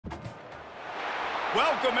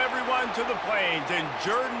Welcome, everyone, to the Plains in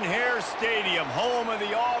Jordan-Hare Stadium, home of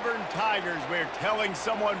the Auburn Tigers, where telling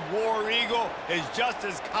someone War Eagle is just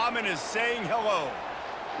as common as saying hello.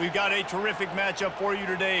 We've got a terrific matchup for you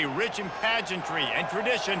today, rich in pageantry and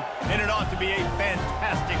tradition, and it ought to be a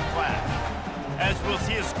fantastic clash. As we'll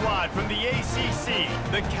see a squad from the ACC,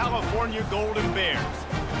 the California Golden Bears,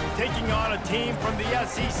 taking on a team from the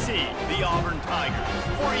SEC, the Auburn Tigers.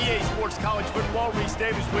 For EA Sports College Football, Reese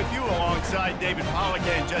Davis with you alongside David Pollack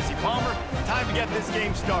and Jesse Palmer. Time to get this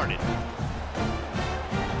game started.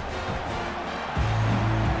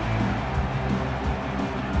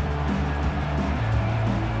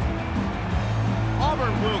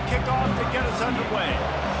 Auburn will kick off to get us underway.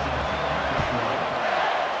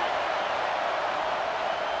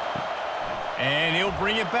 And he'll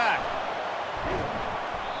bring it back.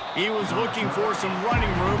 He was looking for some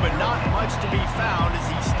running room, but not much to be found as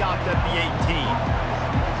he stopped at the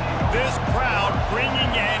 18. This crowd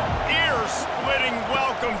bringing an ear-splitting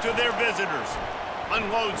welcome to their visitors.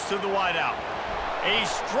 Unloads to the wideout. A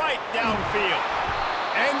strike downfield.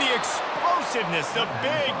 And the explosiveness, the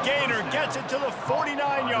big gainer gets it to the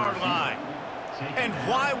 49-yard line. And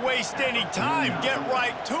why waste any time? Get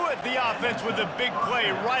right to it, the offense, with a big play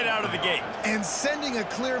right out of the gate. And sending a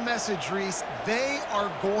clear message, Reese, they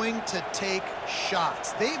are going to take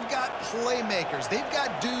shots. They've got playmakers. They've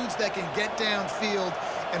got dudes that can get downfield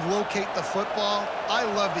and locate the football. I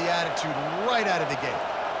love the attitude right out of the gate.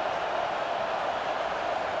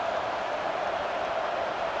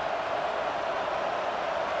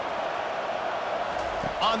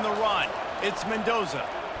 On the run, it's Mendoza.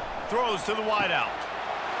 Throws to the wideout.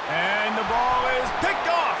 And the ball is picked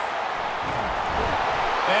off.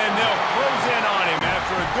 And they'll close in on him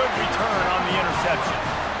after a good return on the interception.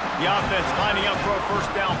 The offense lining up for a first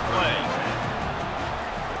down play.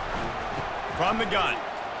 From the gun,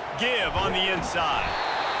 give on the inside.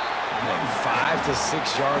 5 to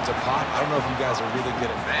 6 yards a pop. I don't know if you guys are really good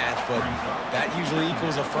at math, but that usually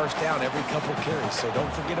equals a first down every couple carries. So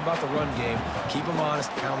don't forget about the run game. Keep them honest,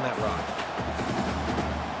 pound that rock.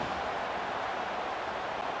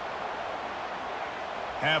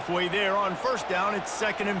 Halfway there on first down, it's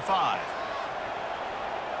 2nd and 5.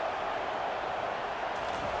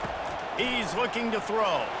 He's looking to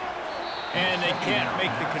throw. And they can't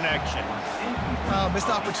make the connection. Missed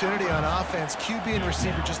opportunity on offense. QB and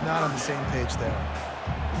receiver just not on the same page there.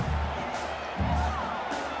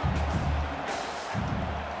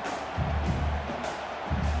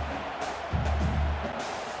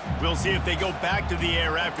 We'll see if they go back to the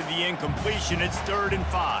air after the incompletion. It's 3rd and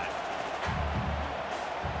 5.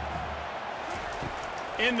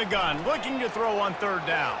 In the gun, looking to throw on 3rd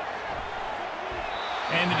down.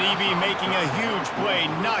 And the DB making a huge play,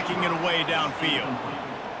 knocking it away downfield.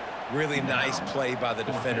 Really nice play by the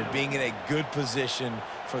defender, being in a good position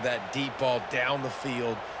for that deep ball down the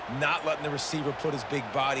field, not letting the receiver put his big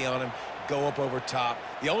body on him, go up over top.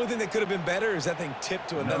 The only thing that could have been better is that thing tipped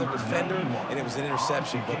to another defender, and it was an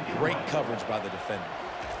interception, but great coverage by the defender.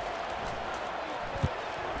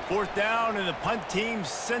 4th down, and the punt team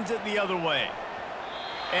sends it the other way.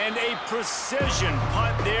 And a precision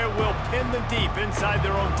punt there will pin them deep inside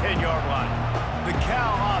their own 10-yard line. The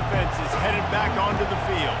Cal offense is headed back onto the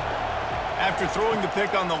field. After throwing the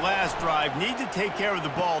pick on the last drive, need to take care of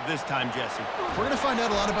the ball this time, Jesse. We're going to find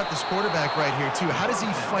out a lot about this quarterback right here, too. How does he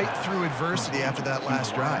fight through adversity after that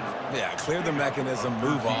last drive? Yeah, clear the mechanism,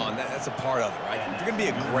 move on. That's a part of it, right? If you're going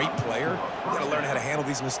to be a great player, you got to learn how to handle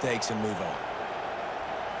these mistakes and move on.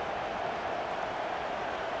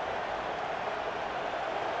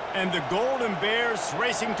 And the Golden Bears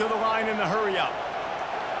racing to the line in the hurry-up.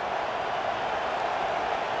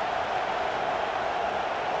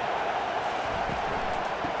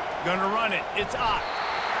 Gonna run it. It's Ott.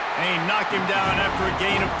 And he knocked him down after a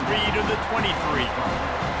gain of 3 to the 23.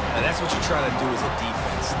 And that's what you try to do as a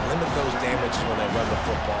defense. Limit those damages when they run the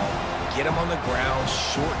football. Get them on the ground,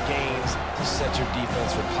 short gains to set your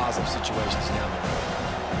defense for positive situations down the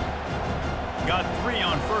road. Got 3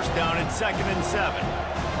 on first down. It's 2nd and 7.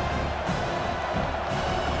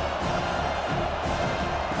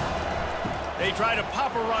 They try to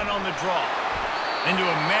pop a run on the draw. Into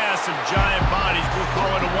a mass of giant bodies. We'll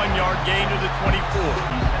call it a 1-yard gain to the 24.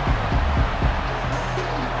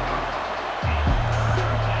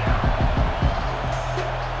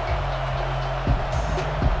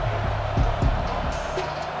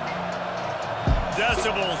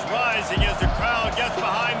 Decibels rising as the crowd gets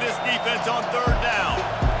behind this defense on 3rd down.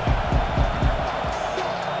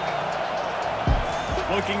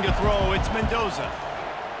 Looking to throw, it's Mendoza.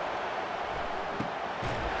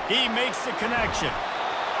 He makes the connection.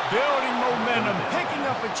 building momentum, picking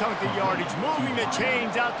up a chunk of yardage, moving the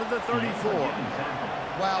chains out to the 34.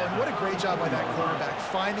 Wow, and what a great job by that quarterback,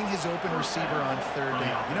 finding his open receiver on third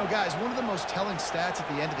down. You know, guys, one of the most telling stats at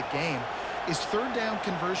the end of the game is third down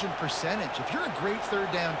conversion percentage. If you're a great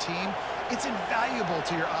third down team, it's invaluable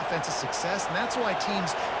to your offensive success, and that's why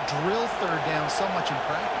teams drill third down so much in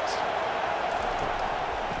practice.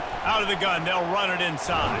 Out of the gun, they'll run it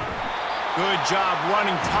inside. Good job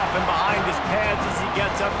running tough and behind his pads as he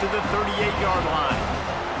gets up to the 38-yard line.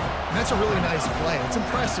 And that's a really nice play. It's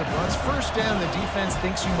impressive. Once first down, the defense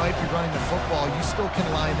thinks you might be running the football. You still can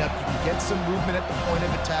line up. You can get some movement at the point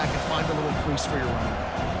of attack and find a little crease for your running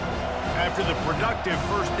back. After the productive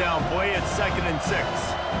first down play, it's 2nd and 6.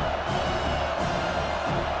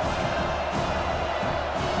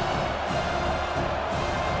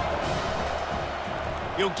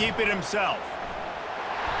 He'll keep it himself.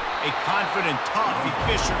 A confident, tough,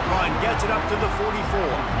 efficient run gets it up to the 44.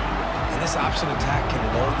 And this option attack can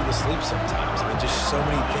lull you to sleep sometimes. I mean, just so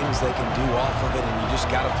many things they can do off of it, and you just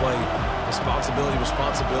got to play responsibility,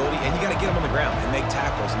 and you got to get them on the ground and make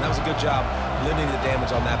tackles. And that was a good job limiting the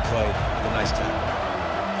damage on that play with a nice tackle.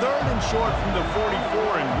 3rd and short from the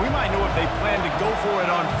 44, and we might know if they plan to go for it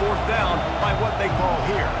on 4th down by what they call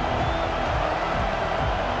here.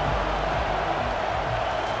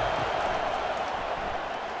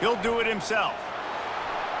 He'll do it himself.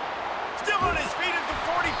 Still on his feet at the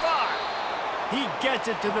 45. He gets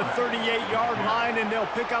it to the 38-yard line, and they'll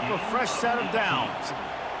pick up a fresh set of downs.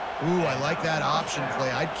 Ooh, I like that option play.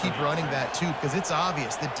 I'd keep running that too, because it's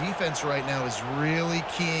obvious the defense right now is really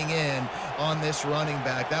keying in on this running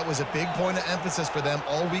back. That was a big point of emphasis for them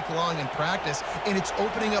all week long in practice, and it's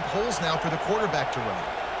opening up holes now for the quarterback to run.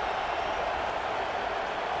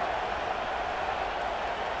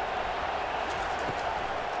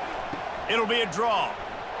 It'll be a draw.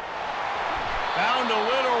 Found a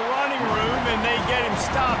little running room, and they get him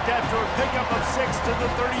stopped after a pickup of 6 to the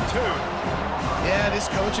 32. Yeah, this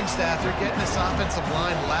coaching staff, they're getting this offensive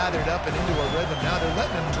line lathered up and into a rhythm. Now they're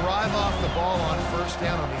letting them drive off the ball on first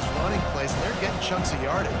down on these running plays, and they're getting chunks of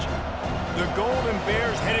yardage. The Golden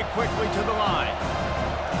Bears headed quickly to the line.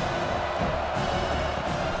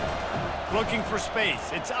 Looking for space.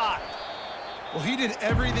 It's Ott. Well, he did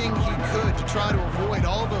everything he could to try to avoid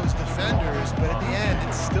all those defenders, but at the end,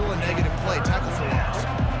 it's still a negative play. Tackle for loss.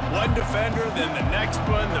 One defender, then the next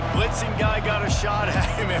one. The blitzing guy got a shot at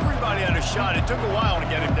him. Everybody had a shot. It took a while to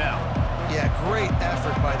get him down. Yeah, great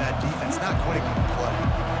effort by that defense. Not quitting on the play.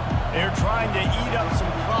 They're trying to eat up some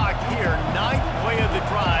clock here. 9th play of the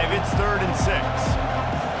drive. It's 3rd and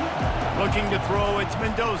 6. Looking to throw, it's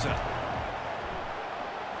Mendoza.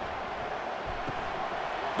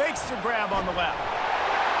 Makes the grab on the left.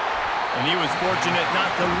 And he was fortunate not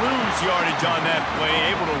to lose yardage on that play,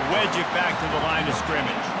 able to wedge it back to the line of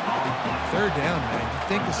scrimmage. 3rd down, man. You'd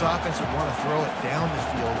think this offense would want to throw it down the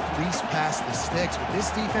field, at least past the sticks. With this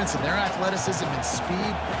defense and their athleticism and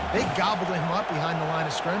speed, they gobbled him up behind the line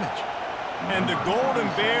of scrimmage. And the Golden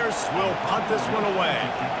Bears will punt this one away.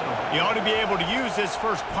 He ought to be able to use this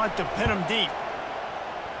first punt to pin him deep.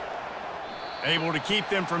 Able to keep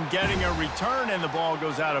them from getting a return, and the ball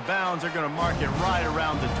goes out of bounds. They're going to mark it right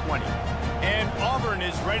around the 20. And Auburn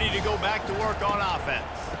is ready to go back to work on offense.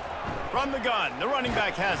 From the gun, the running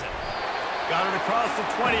back has it. Got it across the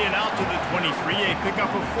 20 and out to the 23, a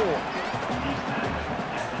pickup of 4.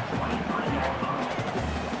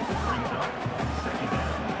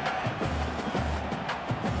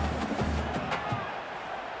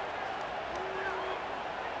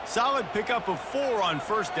 Solid pickup of 4 on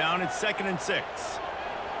first down. It's 2nd and 6.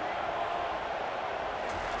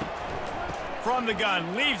 From the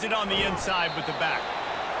gun, leaves it on the inside with the back.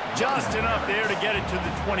 Just enough there to get it to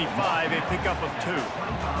the 25, a pickup of 2.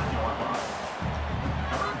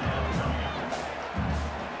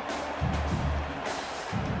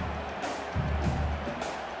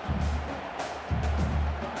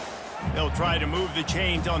 They'll try to move the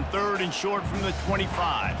chains on 3rd and short from the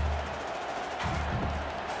 25.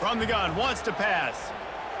 From the gun, wants to pass.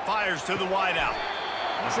 Fires to the wideout.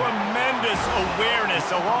 Tremendous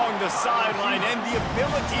awareness along the sideline and the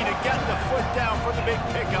ability to get the foot down for the big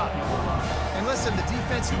pickup. And listen, the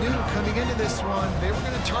defense knew coming into this one, they were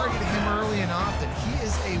going to target him early and often. He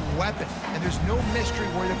is a weapon, and there's no mystery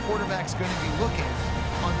where the quarterback's going to be looking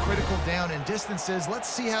on critical down and distances. Let's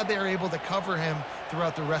see how they're able to cover him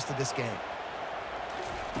throughout the rest of this game.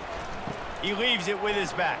 He leaves it with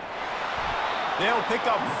his back. They'll pick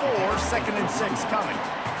up 4, 2nd and 6 coming.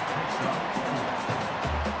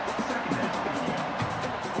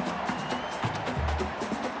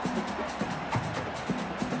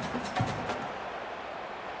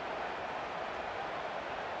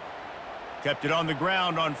 Kept it on the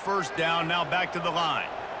ground on first down, now back to the line.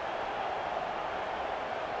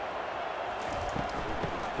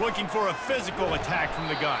 Looking for a physical attack from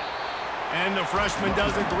the gun. And the freshman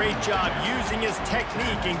does a great job using his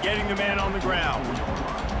technique and getting the man on the ground.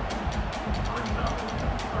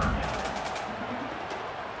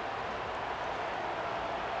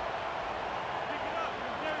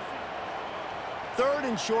 Third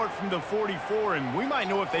and short from the 44, and we might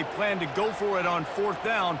know if they plan to go for it on fourth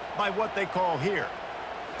down by what they call here.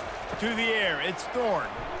 To the air, it's Thorne.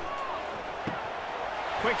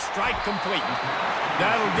 Quick strike complete.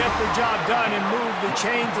 That'll get the job done and move the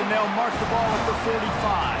chains, and they'll mark the ball at the 45.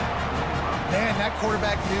 Man, that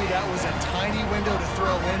quarterback knew that was a tiny window to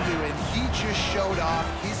throw into, and he just showed off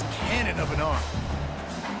his cannon of an arm.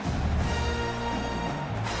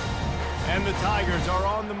 And the Tigers are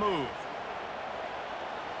on the move.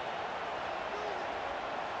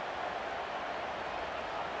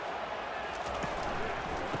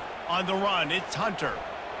 On the run, it's Hunter.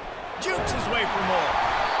 Jukes his way for more.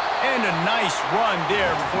 And a nice run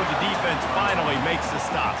there before the defense finally makes the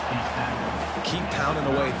stop. Keep pounding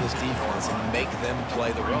away at this defense and make them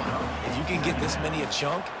play the run. If you can get this many a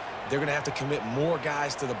chunk, they're going to have to commit more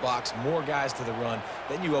guys to the box, more guys to the run.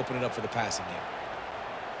 Then you open it up for the passing game.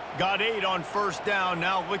 Got 8 on first down,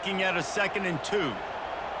 now looking at a 2nd and 2.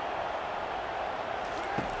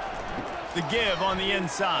 The give on the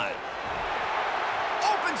inside.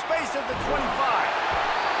 Open space at the 25.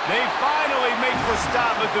 They finally make the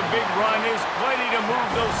stop, but the big run is plenty to move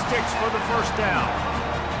those sticks for the first down.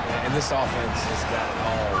 And this offense has got it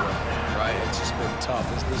all right. It's just been tough.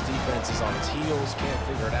 This defense is on its heels, can't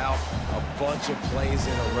figure it out. A bunch of plays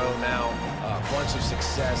in a row now, a bunch of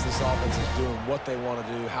success. This offense is doing what they want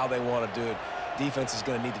to do, how they want to do it. Defense is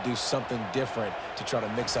going to need to do something different to try to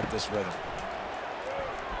mix up this rhythm.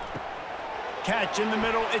 Catch in the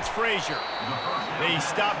middle, it's Frazier. They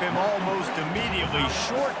stop him almost immediately.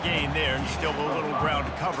 Short gain there, and still a little ground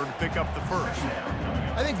to cover to pick up the first.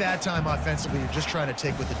 I think that time offensively, you're just trying to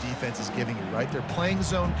take what the defense is giving you, right? They're playing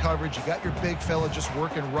zone coverage. You got your big fella just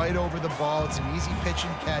working right over the ball. It's an easy pitch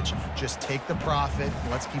and catch. Just take the profit.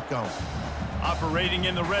 Let's keep going. Operating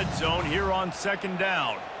in the red zone here on 2nd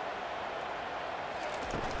down.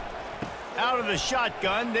 Out of the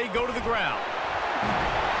shotgun, they go to the ground.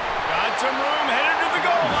 Got some room, headed to the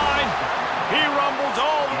goal line. He rumbles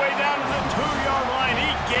all the way down to the 2-yard line.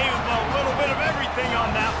 He gave him a little bit of everything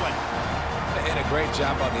on that one. And a great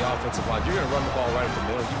job on the offensive line. You're going to run the ball right up the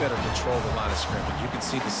middle. You better control the line of scrimmage. You can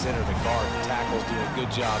see the center, the guard, the tackles doing a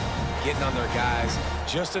good job getting on their guys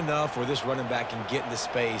just enough where this running back can get into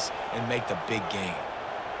space and make the big gain.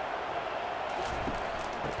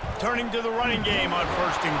 Turning to the running game on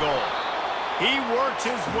 1st and goal. He works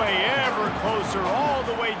his way ever closer all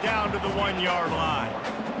the way down to the 1-yard line.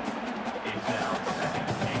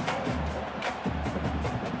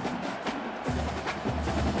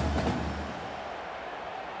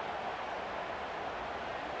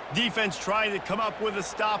 Defense trying to come up with a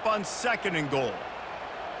stop on 2nd and goal.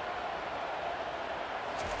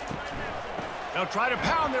 They'll try to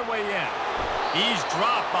pound their way in. He's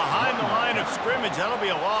dropped behind the line of scrimmage. That'll be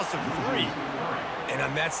a loss of 3. And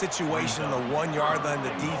on that situation, on the 1-yard line,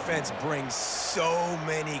 the defense brings so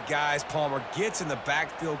many guys. Palmer gets in the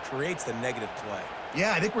backfield, creates the negative play.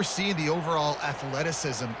 Yeah, I think we're seeing the overall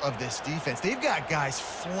athleticism of this defense. They've got guys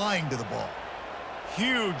flying to the ball.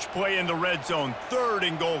 Huge play in the red zone. 3rd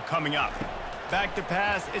and goal coming up. Back to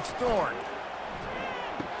pass, it's Thorne.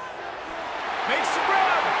 Makes the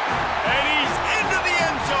grab, and he's into the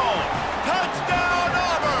end zone. Touchdown,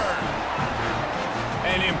 Auburn!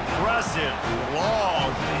 An impressive, long,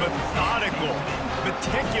 methodical,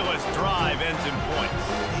 meticulous drive ends in points.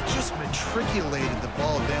 They just matriculated the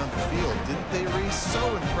ball down the field, didn't they, Reese?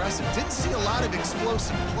 So impressive. Didn't see a lot of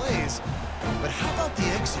explosive plays, but how about the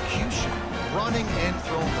execution? Running and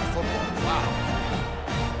throwing the football. Wow.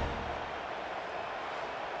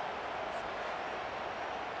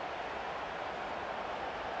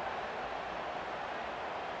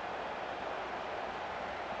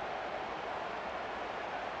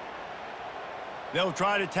 They'll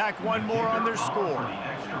try to tack one more on their score.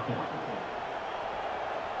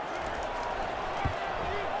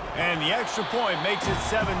 And the extra point makes it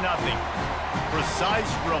 7-0.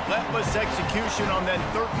 Precise, relentless execution on that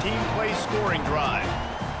 13-play scoring drive.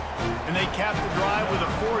 And they cap the drive with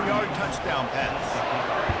a 4-yard touchdown pass.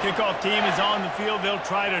 Kickoff team is on the field. They'll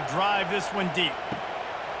try to drive this one deep.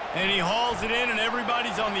 And he hauls it in, and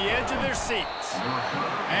everybody's on the edge of their seats.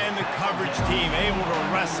 And the coverage team able to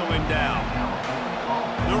wrestle him down.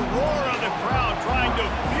 The roar of the crowd trying to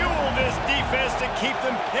fuel this defense to keep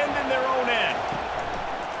them pinned in their own end.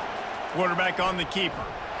 Quarterback on the keeper.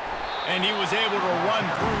 And he was able to run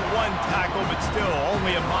through one tackle, but still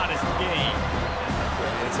only a modest gain.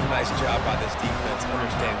 It's a nice job by this defense.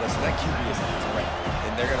 Understand, listen, that QB is a threat.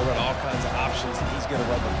 And they're going to run all kinds of options, and he's going to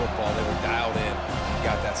run the football. They were dialed in. He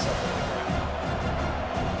got that stuff on the ground.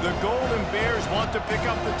 The Golden Bears want to pick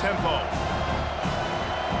up the tempo.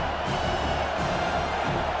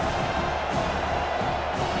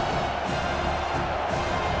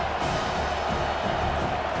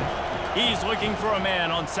 He's looking for a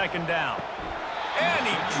man on second down. And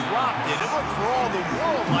he dropped it. It looked for all the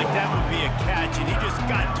world like that would be a catch, and he just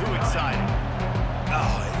got too excited.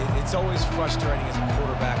 Oh, it's always frustrating as a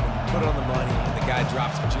quarterback when you put it on the money and the guy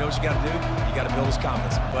drops it. But you know what you got to do? You got to build his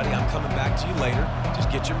confidence. Buddy, I'm coming back to you later.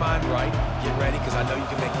 Just get your mind right. Get ready, because I know you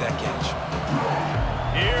can make that catch.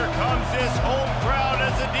 Here comes this home crowd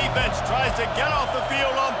as the defense tries to get off the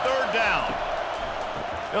field on third down.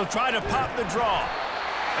 They'll try to pop the draw.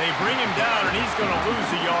 They bring him down, and he's going to lose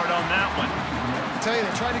a yard on that one. I tell you,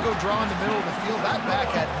 they tried to go draw in the middle of the field. That back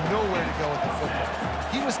had nowhere to go with the football.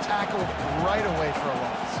 He was tackled right away for a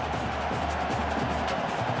loss.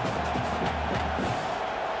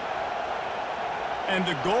 And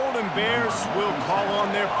the Golden Bears will call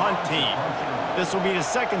on their punt team. This will be the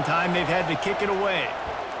second time they've had to kick it away.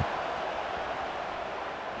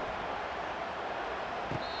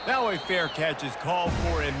 Now a fair catch is called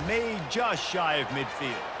for and made just shy of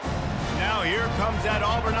midfield. Now here comes that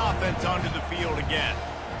Auburn offense onto the field again.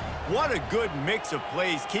 What a good mix of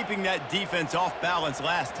plays, keeping that defense off balance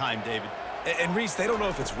last time, David. And Reese, they don't know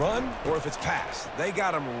if it's run or if it's pass. They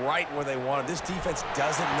got them right where they want it. This defense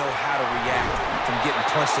doesn't know how to react from getting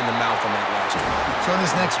punched in the mouth on that last drive. So in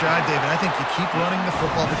this next drive, David, I think you keep running the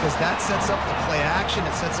football because that sets up the play action,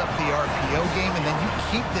 it sets up the RPO game, and then you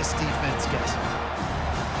keep this defense guessing.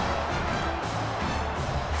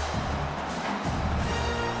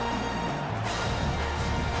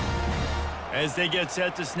 As they get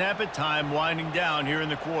set to snap it, time winding down here in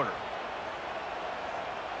the quarter.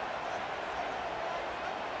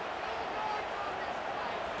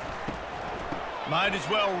 Might as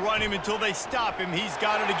well run him until they stop him. He's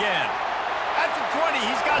got it again. At the 20,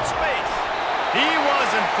 he's got space. He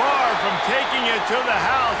wasn't far from taking it to the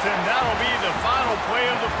house, and that'll be the final play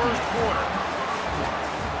of the first quarter.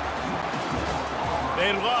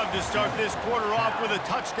 They love to start this quarter off with a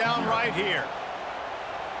touchdown right here.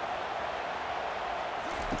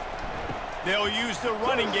 They'll use the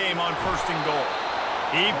running game on first and goal.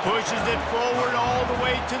 He pushes it forward all the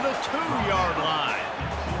way to the 2-yard line.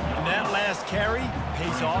 And that last carry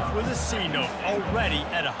pays off with a C note, already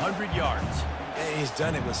at 100 yards. And he's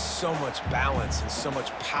done it with so much balance and so much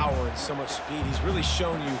power and so much speed. He's really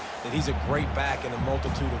shown you that he's a great back in a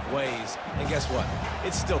multitude of ways. And guess what?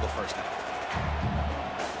 It's still the first half.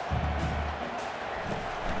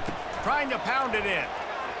 Trying to pound it in.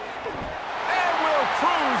 And will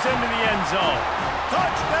cruise into the end zone.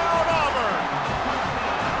 Touchdown, Auburn!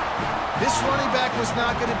 This running back was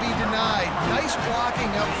not going to be denied. Nice blocking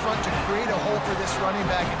up front to create a hole for this running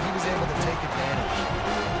back, and he was able to take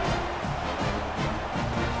advantage.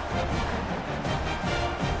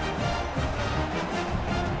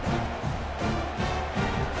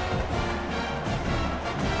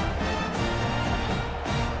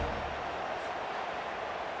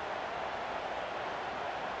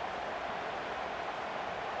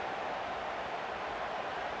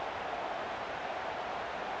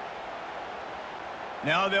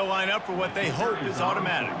 Now they'll line up for what they hope is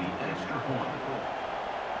automatic.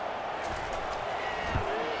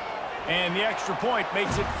 And the extra point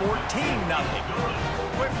makes it 14-0.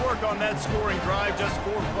 Quick work on that scoring drive, just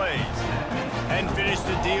 4 plays. And finish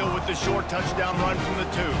the deal with the short touchdown run from the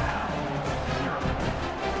 2.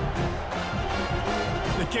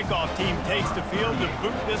 The kickoff team takes the field to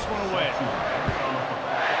boot this one away.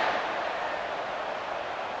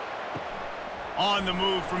 On the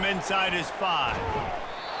move from inside his 5.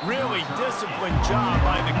 Really disciplined job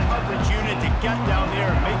by the coverage unit to get down there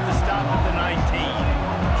and make the stop at the 19.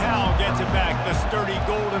 Cal gets it back. The sturdy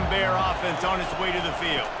Golden Bear offense on its way to the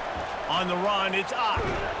field. On the run, it's Ott.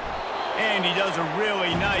 And he does a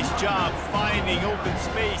really nice job finding open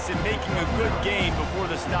space and making a good gain before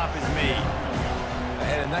the stop is made.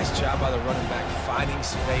 And a nice job by the running back, finding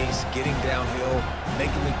space, getting downhill,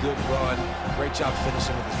 making a good run. Great job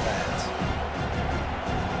finishing with his pads.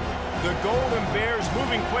 The Golden Bears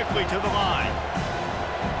moving quickly to the line.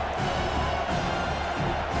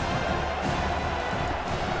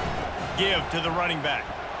 Give to the running back.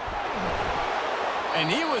 And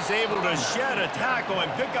he was able to shed a tackle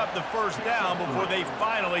and pick up the first down before they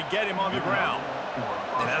finally get him on the ground.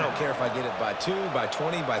 And I don't care if I get it by 2, by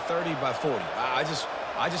 20, by 30, by 40.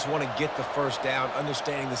 I just want to get the first down,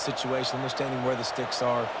 understanding the situation, understanding where the sticks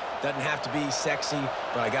are. Doesn't have to be sexy,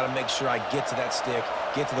 but I got to make sure I get to that stick,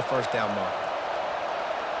 get to the first down mark.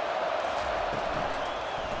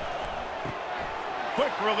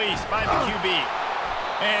 Quick release by the QB.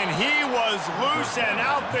 And he was loose and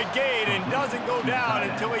out the gate and doesn't go down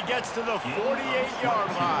until he gets to the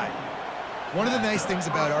 48-yard line. One of the nice things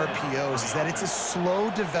about RPOs is that it's a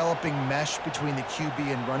slow-developing mesh between the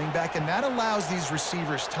QB and running back, and that allows these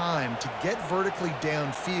receivers time to get vertically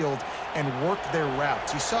downfield and work their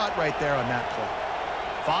routes. You saw it right there on that play.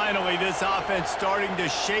 Finally, this offense starting to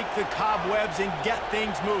shake the cobwebs and get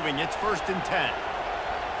things moving. It's 1st and 10.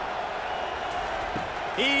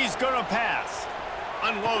 He's going to pass.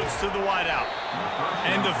 Unloads to the wideout.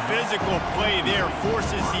 And the physical play there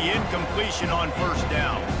forces the incompletion on 1st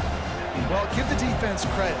down. Well, give the defense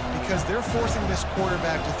credit because they're forcing this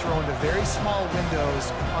quarterback to throw into very small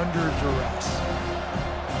windows under duress.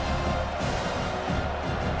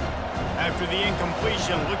 After the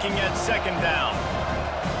incompletion, looking at 2nd down.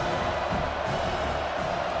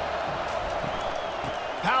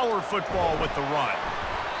 Power football with the run.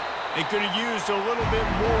 They could have used a little bit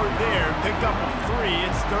more there. Picked up 3.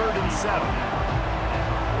 It's 3rd and 7.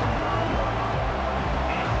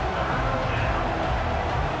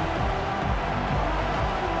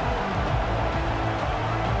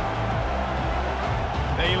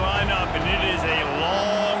 They line up, and it is a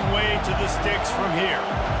long way to the sticks from here.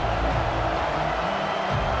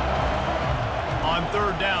 On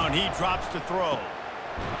 3rd down, he drops to throw.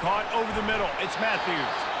 Caught over the middle. It's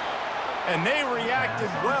Matthews. And they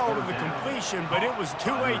reacted well to the completion, but it was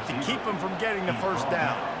too late to keep them from getting the 1st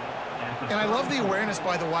down. And I love the awareness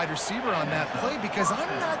by the wide receiver on that play because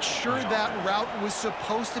I'm not sure that route was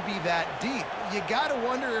supposed to be that deep. You got to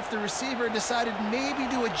wonder if the receiver decided maybe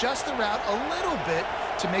to adjust the route a little bit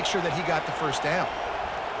to make sure that he got the 1st down.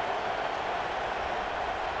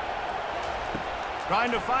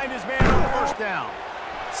 Trying to find his man on 1st down.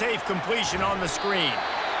 Safe completion on the screen.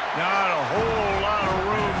 Not a whole lot of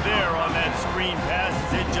room there on that screen pass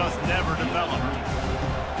as it just never developed.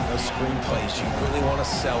 Those screen plays, you really want to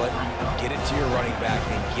sell it, get it to your running back,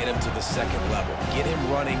 and get him to the 2nd level. Get him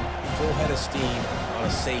running full head of steam on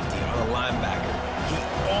a safety, on a linebacker. He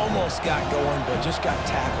almost got going, but just got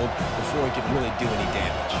tackled before he could really do any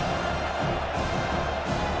damage.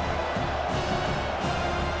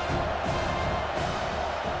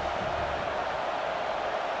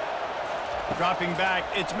 Dropping back,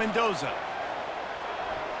 it's Mendoza.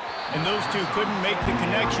 And those two couldn't make the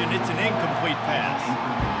connection. It's an incomplete pass.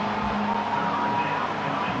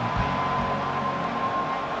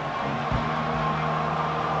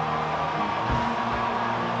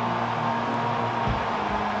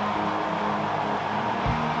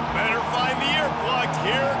 Better find the earplugs.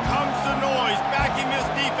 Here comes the noise, backing this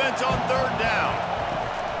defense on 3rd down.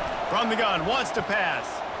 From the gun, wants to pass.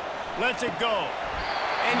 Lets it go.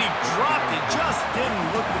 And he dropped it, just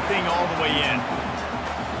didn't look the thing all the way in.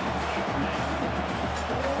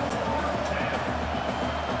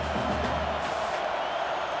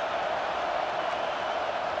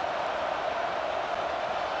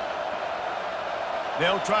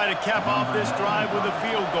 They'll try to cap off this drive with a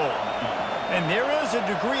field goal. And there is a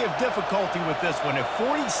degree of difficulty with this one, a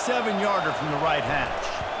 47-yarder from the right hash.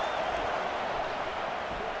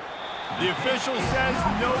 The official says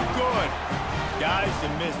no good. Guys, a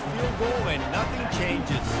missed field goal and nothing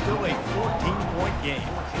changes. Still a 14-point game.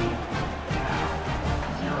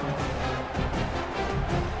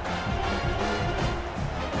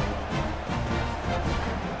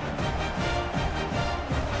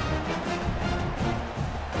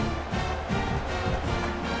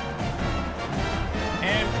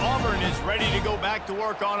 And Auburn is ready to go back to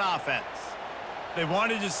work on offense. They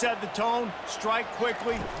wanted to set the tone, strike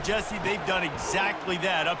quickly. Jesse, they've done exactly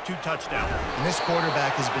that, up 2 touchdowns. And this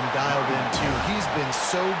quarterback has been dialed in, too. He's been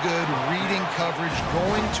so good reading coverage,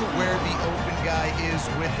 going to where the open guy is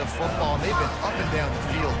with the football. And they've been up and down the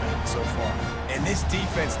field so far. And this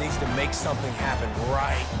defense needs to make something happen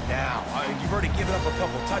right now. You've already given up a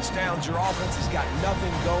couple touchdowns. Your offense has got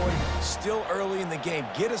nothing going. Still early in the game.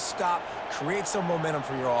 Get a stop. Create some momentum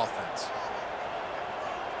for your offense.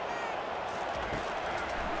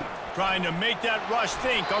 Trying to make that rush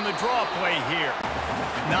think on the draw play here.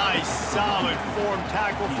 Nice, solid form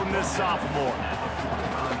tackle from this sophomore.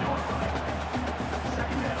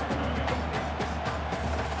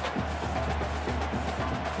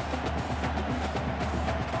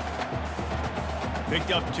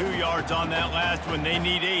 Picked up 2 yards on that last one. They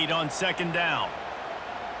need 8 on 2nd down.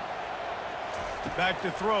 Back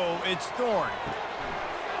to throw, it's Thorne.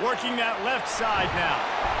 Working that left side now.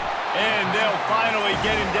 And they'll finally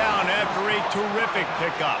get him down after a terrific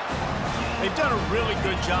pickup. They've done a really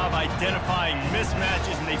good job identifying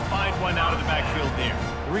mismatches, and they find one out of the backfield there.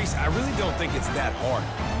 Reese, I really don't think it's that hard.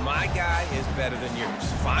 My guy is better than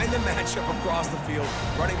yours. Find the matchup across the field.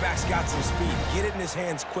 Running back's got some speed. Get it in his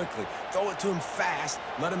hands quickly. Throw it to him fast.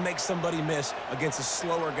 Let him make somebody miss against a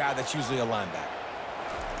slower guy that's usually a linebacker.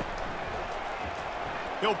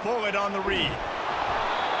 He'll pull it on the read.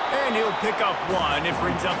 And he'll pick up one. It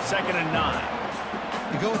brings up 2nd and 9.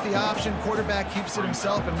 You go with the option, quarterback keeps it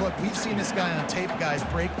himself, and look, we've seen this guy on tape, guys,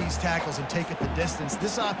 break these tackles and take it the distance.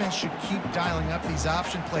 This offense should keep dialing up these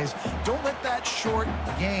option plays. Don't let that short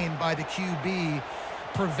gain by the QB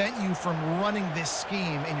prevent you from running this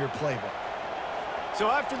scheme in your playbook. So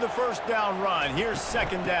after the first down run, here's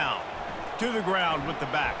 2nd down. To the ground with the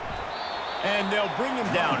back. And they'll bring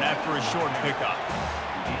him down after a short pickup.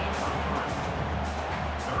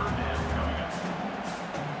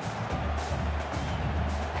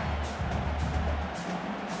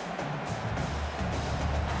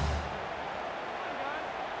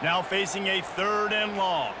 Now facing a 3rd and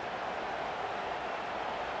long.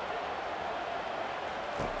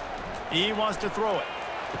 He wants to throw it.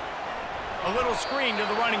 A little screen to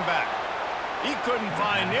the running back. He couldn't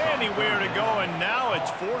find anywhere to go, and now it's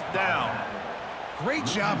 4th down. Great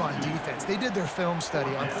job on defense. They did their film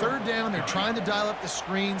study. On 3rd down, they're trying to dial up the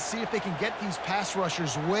screen, see if they can get these pass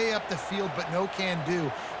rushers way up the field, but no can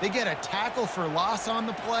do. They get a tackle for loss on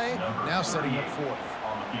the play, now setting up 4th.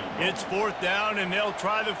 It's 4th down, and they'll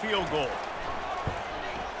try the field goal.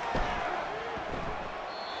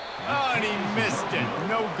 Oh, and he missed it.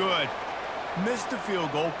 No good. Missed the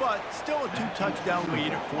field goal, but still a 2-touchdown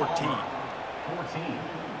lead at 14. 14,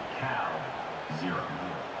 Cal, 0.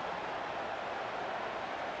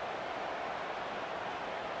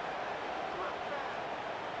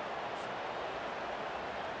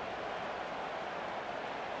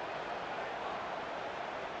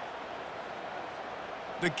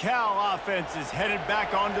 The Cal offense is headed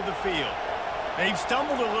back onto the field. They've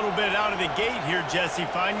stumbled a little bit out of the gate here, Jesse,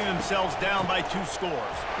 finding themselves down by 2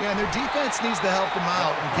 scores. Yeah, and their defense needs to help them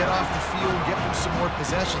out and get off the field and get them some more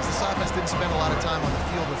possessions. This offense didn't spend a lot of time on the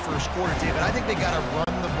field in the first quarter, David. I think they got to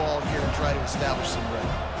run the ball here and try to establish some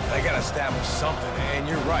rhythm. They got to establish something, and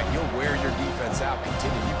you're right. You'll wear your defense out.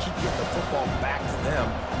 Continue. You keep getting the football back to them,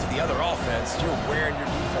 to the other offense. You're wearing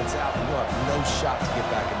your defense out, and you'll have no shot to get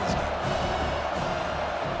back in this game.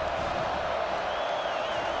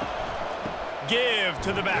 Give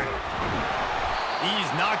to the back. He's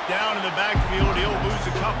knocked down in the backfield. He'll lose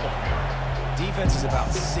a couple. Defense is about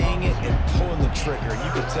seeing it and pulling the trigger. And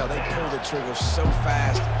you can tell they pull the trigger so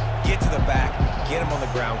fast. Get to the back. Get him on the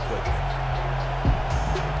ground quickly.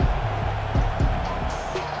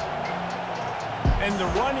 And the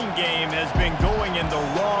running game has been going in the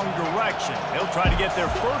wrong direction. They'll try to get their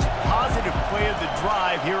first positive play of the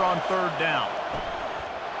drive here on 3rd down.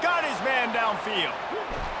 Got his man downfield.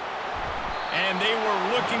 And they were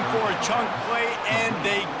looking for a chunk play, and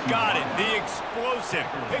they got it. The explosive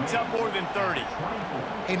picks up more than 30.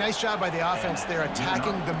 Hey, nice job by the offense there,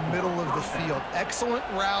 attacking the middle of the field. Excellent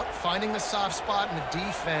route, finding the soft spot in the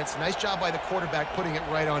defense. Nice job by the quarterback putting it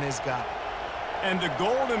right on his guy. And the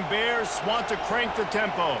Golden Bears want to crank the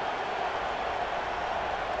tempo.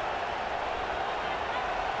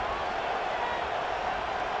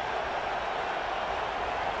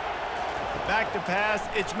 Back to pass,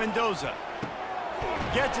 it's Mendoza.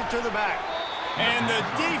 Gets it to the back. And the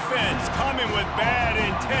defense coming with bad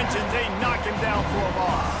intentions. They knock him down for a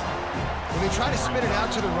loss. When they try to spit it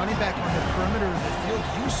out to the running back on the perimeter of the field,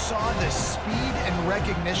 you saw the speed and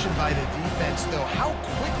recognition by the defense, though. How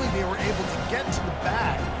quickly they were able to get to the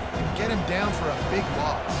back and get him down for a big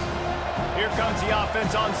loss. Here comes the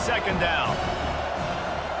offense on 2nd down.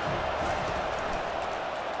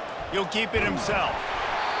 He'll keep it himself.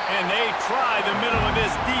 And they try the middle of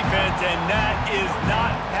this defense, and that is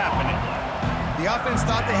not happening. The offense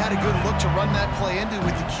thought they had a good look to run that play into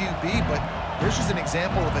with the QB, but there's just an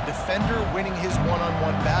example of a defender winning his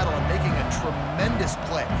one-on-one battle and making a tremendous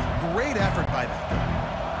play. Great effort by that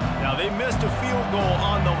guy. Now, they missed a field goal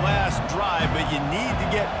on the last drive, but you need to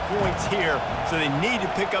get points here, so they need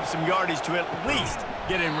to pick up some yardage to at least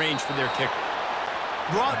get in range for their kicker.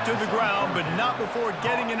 Brought to the ground, but not before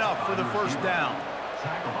getting enough for the 1st down.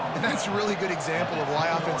 And that's a really good example of why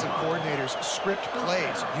offensive coordinators script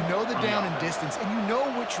plays. You know the down and distance, and you know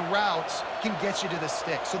which routes can get you to the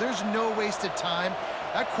stick. So there's no wasted time.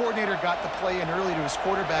 That coordinator got the play in early to his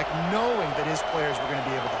quarterback, knowing that his players were going to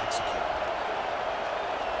be able to execute.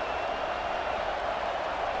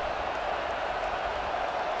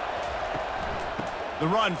 The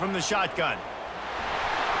run from the shotgun.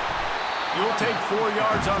 You'll take 4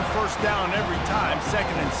 yards on first down every time,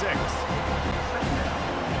 2nd and 6.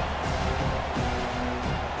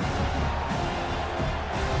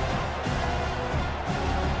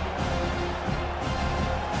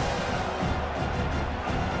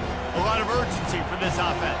 A lot of urgency for this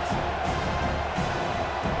offense.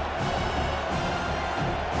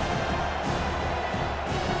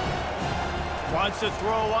 Wants to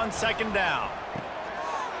throw on 2nd down.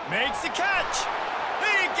 Makes the catch.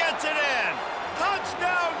 He gets it in.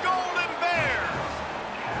 Touchdown, Golden Bears.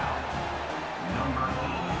 Number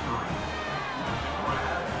 83.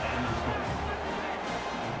 Grab and score.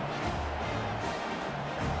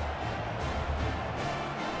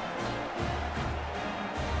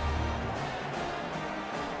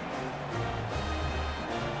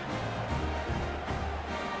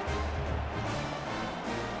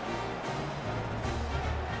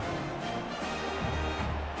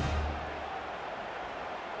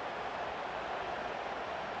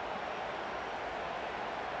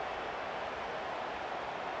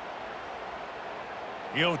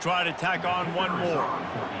 He'll try to tack on one more.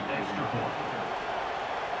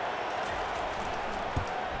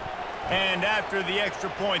 And after the extra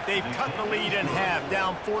point, they've cut the lead in half,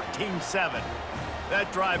 down 14-7.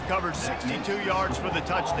 That drive covered 62 yards for the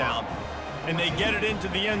touchdown, and they get it into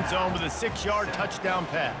the end zone with a 6-yard touchdown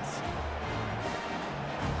pass.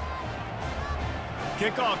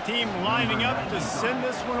 Kickoff team lining up to send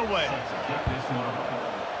this one away.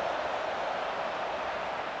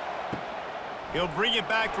 He'll bring it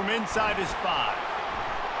back from inside his 5.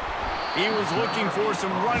 He was looking for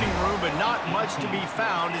some running room, but not much to be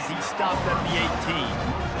found as he stopped at the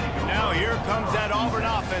 18. Now here comes that Auburn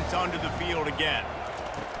offense onto the field again.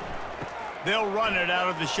 They'll run it out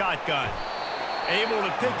of the shotgun. Able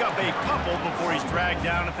to pick up a couple before he's dragged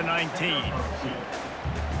down at the 19.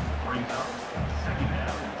 Brings up 2nd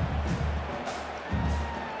down.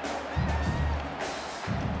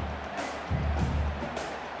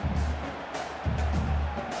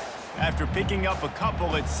 After picking up a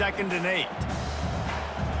couple, it's 2nd and 8.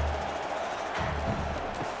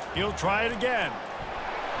 He'll try it again.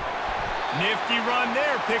 Nifty run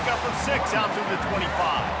there. Pickup of 6 out to the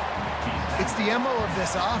 25. It's the MO of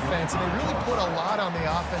this offense, and they really put a lot on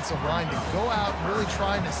the offensive line to go out and really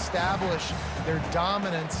try and establish their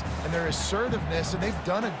dominance and their assertiveness, and they've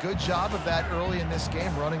done a good job of that early in this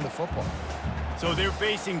game running the football. So they're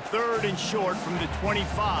facing 3rd and short from the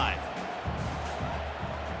 25.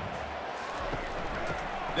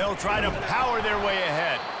 They'll try to power their way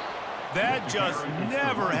ahead. That just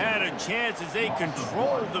never had a chance as they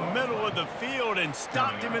controlled the middle of the field and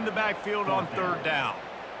stopped him in the backfield on 3rd down.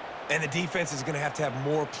 And the defense is going to have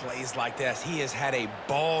more plays like this. He has had a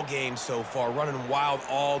ball game so far, running wild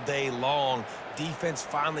all day long. Defense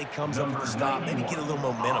finally comes up with a stop. Maybe get a little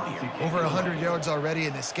momentum here. Over 100 yards already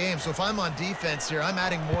in this game. So if I'm on defense here, I'm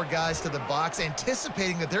adding more guys to the box,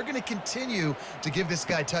 anticipating that they're going to continue to give this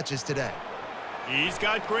guy touches today. He's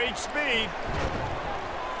got great speed.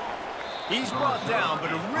 He's brought down, but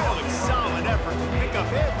a really solid effort to pick up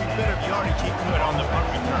every bit of yardage he could on the punt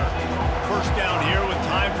return. First down here with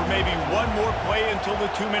time for maybe one more play until the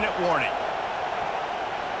 2-minute warning.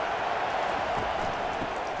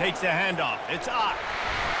 Takes the handoff. It's Ott.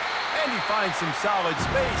 And he finds some solid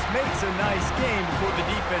space, makes a nice gain before the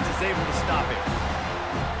defense is able to stop him.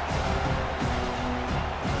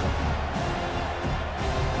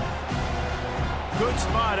 Good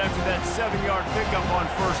spot after that 7-yard pickup on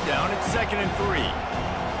first down. It's 2nd and 3.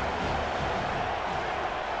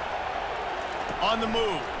 On the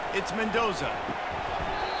move, it's Mendoza.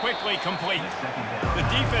 Quickly complete. The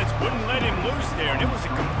defense wouldn't let him loose there, and it was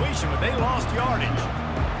a completion, but they lost yardage.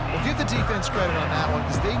 Well, give the defense credit on that one,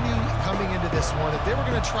 because they knew coming into this one that they were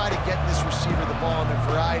going to try to get this receiver the ball in a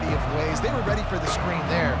variety of ways. They were ready for the screen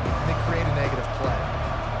there, and they create a negative play.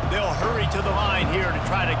 They'll hurry to the line here to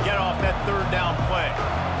try to get off that 3rd down play.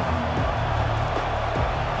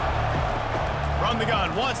 From the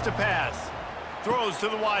gun, wants to pass. Throws to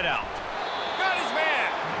the wideout. Got his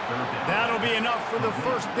man. That'll be enough for the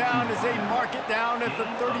first down as they mark it down at the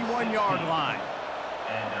 31-yard line.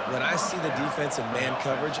 When I see the defense in man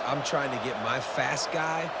coverage, I'm trying to get my fast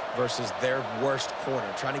guy versus their worst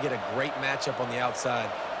corner, trying to get a great matchup on the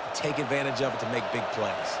outside, take advantage of it to make big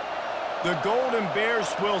plays. The Golden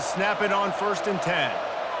Bears will snap it on 1st and 10.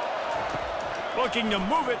 Looking to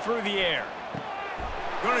move it through the air.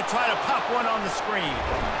 Going to try to pop one on the screen.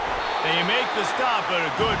 They make the stop, but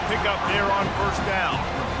a good pickup there on 1st down.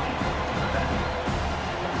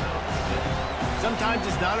 sometimes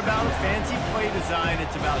it's not about a fancy play design.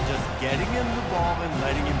 It's about just getting him the ball and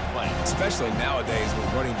letting him play. Especially nowadays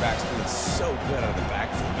with running backs being so good out of the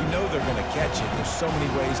backfield. You know they're going to catch it. There's so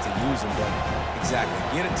many ways to use them, but exactly.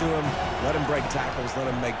 Get it to him, let him break tackles,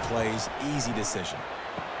 let him make plays. Easy decision.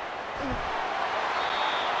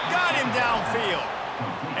 Got him downfield.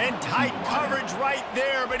 And tight coverage right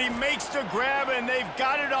there, but he makes the grab, and they've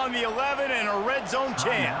got it on the 11 and a red zone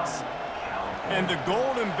chance. And the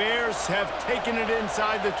Golden Bears have taken it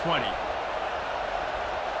inside the 20.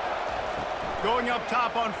 Going up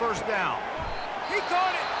top on first down. He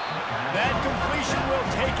caught it. That completion will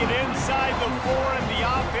take it inside the 4, and the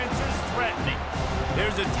offense is threatening.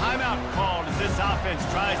 There's a timeout called as this offense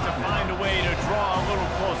tries to find a way to draw a little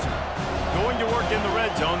closer. Going to work in the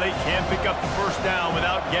red zone, they can't pick up the first down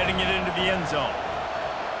without getting it into the end zone.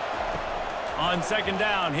 On second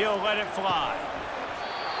down, he'll let it fly.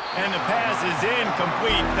 And the pass is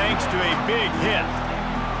incomplete thanks to a big hit.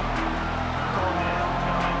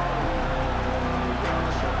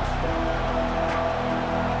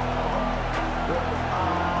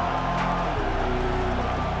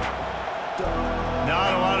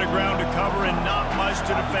 Not a lot of ground to cover and not much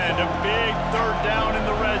to defend. A big third down in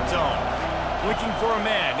the red zone. Looking for a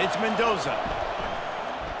man, it's Mendoza.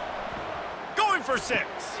 Going for 6.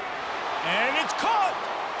 And it's caught!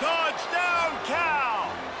 Touchdown,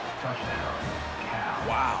 Cal! Touchdown, Cal.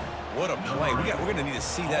 Wow, what a play. We're going to need to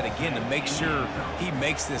see that again to make sure he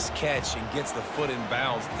makes this catch and gets the foot in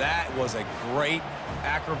bounds. That was a great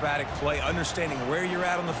acrobatic play, understanding where you're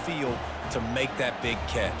at on the field to make that big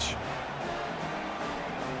catch.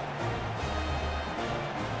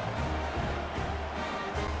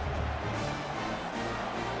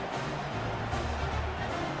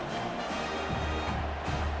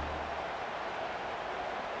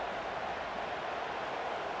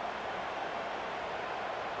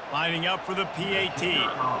 Lining up for the PAT.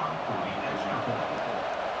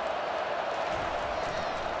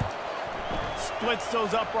 Splits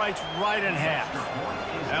those uprights right in half.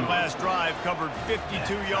 That last drive covered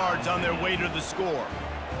 52 yards on their way to the score.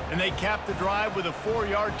 And they capped the drive with a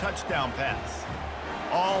 4-yard touchdown pass.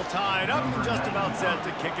 All tied up and just about set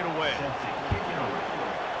to kick it away.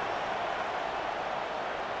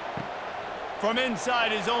 From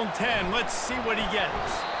inside his own 10, let's see what he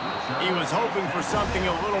gets. He was hoping for something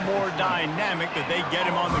a little more dynamic, but they get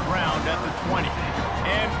him on the ground at the 20.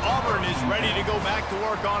 And Auburn is ready to go back to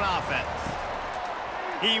work on offense.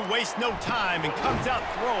 He wastes no time and comes out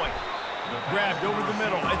throwing. Grabbed over the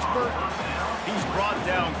middle. It's Burton. He's brought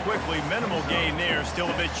down quickly. Minimal gain there. Still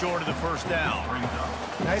a bit short of the first down.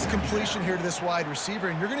 Nice completion here to this wide receiver,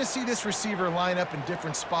 and you're going to see this receiver line up in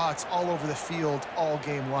different spots all over the field all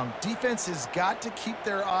game long. Defense has got to keep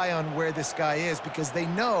their eye on where this guy is because they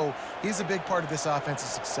know he's a big part of this offense's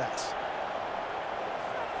success.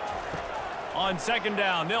 On second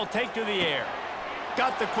down, they'll take to the air.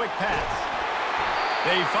 Got the quick pass.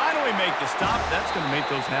 They finally make the stop. That's going to make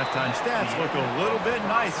those halftime stats look a little bit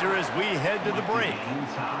nicer as we head to the break.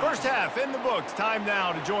 First half in the books. Time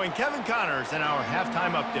now to join Kevin Connors in our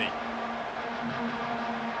halftime update.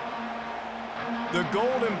 The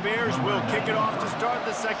Golden Bears will kick it off to start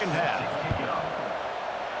the second half.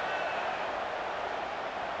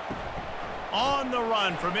 On the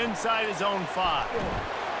run from inside his own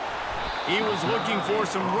 5. He was looking for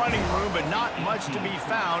some running room, but not much to be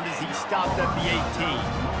found as he stopped at the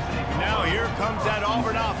 18. Now here comes that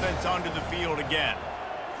Auburn offense onto the field again.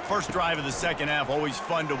 First drive of the second half, always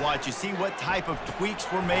fun to watch. You see what type of tweaks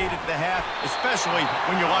were made at the half, especially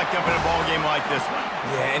when you're locked up in a ball game like this one.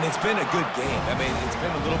 Yeah, and it's been a good game. I mean, it's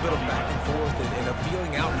been a little bit of back and forth and a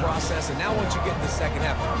feeling out process. And now once you get in the second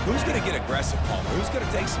half, who's going to get aggressive, Paul? Who's going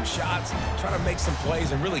to take some shots, try to make some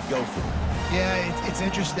plays, and really go for it? Yeah, it's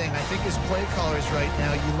interesting. I think as play callers right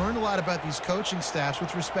now, you learn a lot about these coaching staffs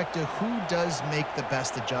with respect to who does make the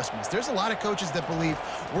best adjustments. There's a lot of coaches that believe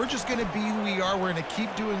we're just going to be who we are. We're going to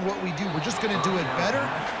keep doing what we do. We're just going to do it better.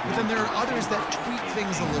 But then there are others that tweak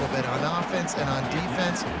things a little bit on offense and on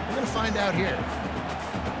defense. We're going to find out here.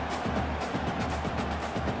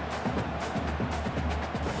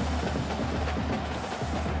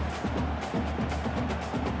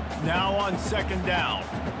 Now on second down.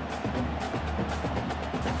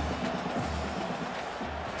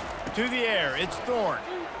 To the air, it's Thorne.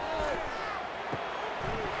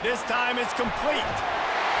 This time it's complete.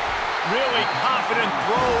 Really confident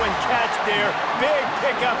throw and catch there. Big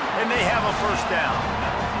pickup, and they have a first down.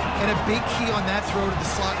 And a big key on that throw to the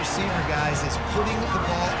slot receiver, guys, is putting the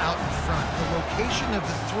ball out in front. The location of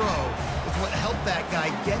the throw is what helped that guy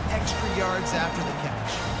get extra yards after the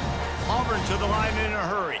catch. Auburn to the line in a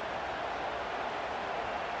hurry.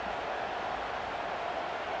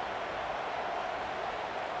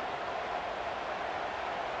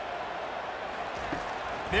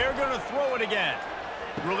 They're going to throw it again.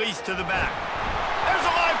 Release to the back. There's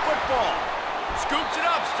a live football. Scoops it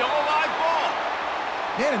up. Still a live ball.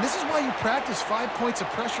 Man, and this is why you practice 5 points of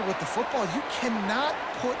pressure with the football. You cannot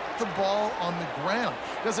put the ball on the ground.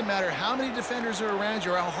 Doesn't matter how many defenders are around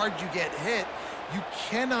you or how hard you get hit. You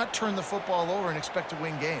cannot turn the football over and expect to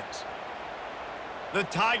win games. The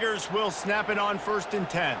Tigers will snap it on 1st and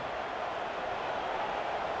 10.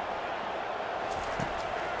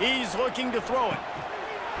 He's looking to throw it.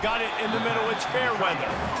 Got it in the middle. It's fair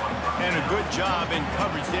weather. And a good job in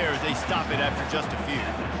coverage there as they stop it after just a few.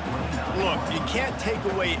 Look, you can't take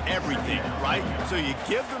away everything, right? So you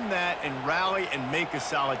give them that and rally and make a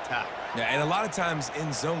solid tackle. Yeah, and a lot of times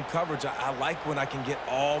in zone coverage, I like when I can get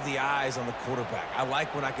all the eyes on the quarterback. I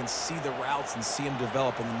like when I can see the routes and see him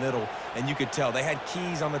develop in the middle. And you could tell they had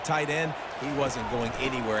keys on the tight end. He wasn't going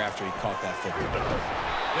anywhere after he caught that football.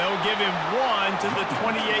 They'll give him 1 to the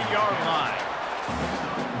 28-yard line.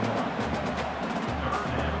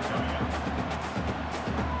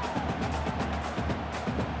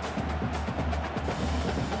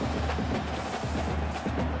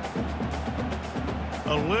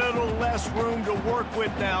 A little less room to work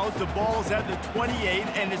with now as the ball's at the 28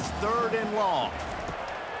 and it's 3rd and long.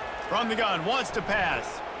 From the gun, wants to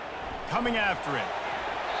pass. Coming after it.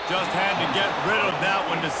 Just had to get rid of that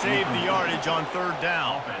one to save the yardage on 3rd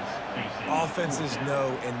down. Offenses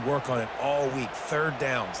know and work on it all week. 3rd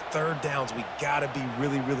downs, we got to be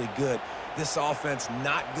really, really good. This offense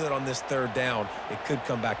not good on this 3rd down. It could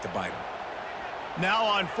come back to bite them. Now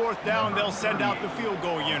on 4th down, they'll send out the field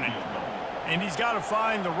goal unit. And he's got to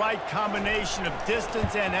find the right combination of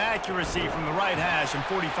distance and accuracy from the right hash and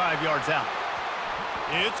 45 yards out.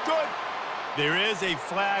 It's good. There is a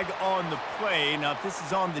flag on the play. Now, if this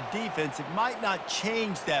is on the defense, it might not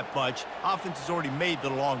change that much. Offense has already made the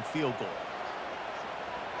long field goal.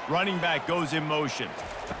 Running back goes in motion.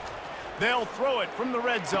 They'll throw it from the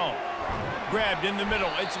red zone. Grabbed in the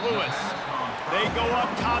middle. It's Lewis. They go up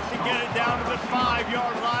top to get it down to the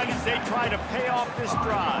 5-yard line as they try to pay off this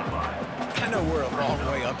drive. I know we're a long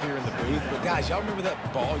way up here in the booth, but guys, y'all remember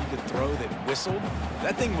that ball you could throw that whistled?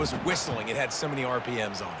 That thing was whistling. It had so many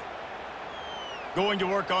RPMs on it. Going to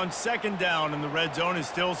work on 2nd down in the red zone is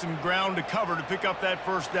still some ground to cover to pick up that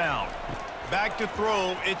 1st down. Back to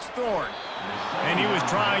throw, it's Thorne. And he was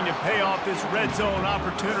trying to pay off this red zone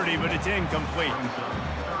opportunity, but it's incomplete.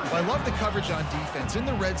 Well, I love the coverage on defense. In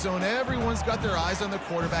the red zone, everyone's got their eyes on the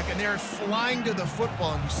quarterback, and they're flying to the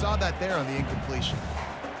football, and you saw that there on the incompletion.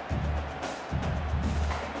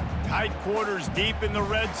 Tight quarters deep in the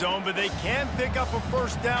red zone, but they can pick up a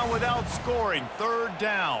 1st down without scoring. 3rd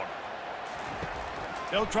down.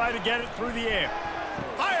 They'll try to get it through the air.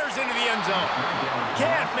 Fires into the end zone.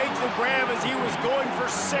 Can't make the grab as he was going for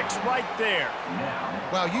 6 right there.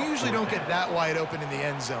 Wow, you usually don't get that wide open in the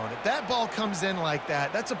end zone. If that ball comes in like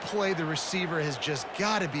that, that's a play the receiver has just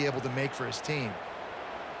got to be able to make for his team.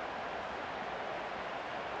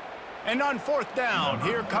 And on 4th down,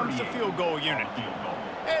 here comes the field goal unit.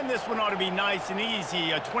 And this one ought to be nice and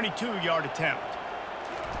easy, a 22-yard attempt.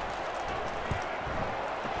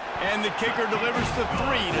 And the kicker delivers the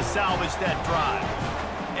 3 to salvage that drive.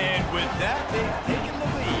 And with that, they've taken the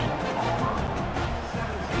lead.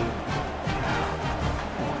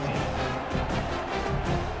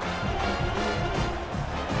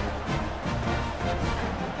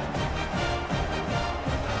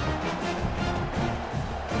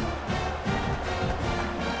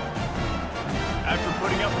 After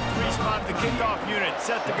putting up a 3-spot, the kickoff unit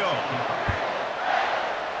set to go.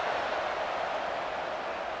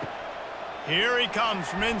 Here he comes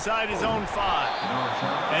from inside his own 5.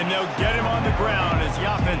 And they'll get him on the ground as the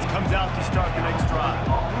offense comes out to start the next drive.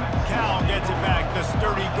 Cal gets it back, the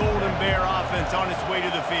sturdy Golden Bear offense on its way to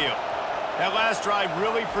the field. That last drive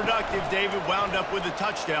really productive, David, wound up with a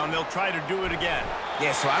touchdown. They'll try to do it again.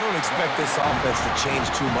 Yeah, so I don't expect this offense to change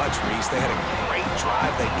too much, Reese. They had a great drive.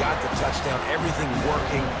 They got the touchdown, everything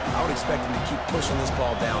working. I would expect them to keep pushing this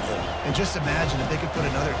ball downhill. And just imagine if they could put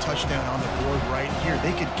another touchdown on the board right here.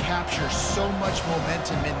 They could capture so much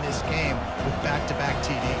momentum in this game with back-to-back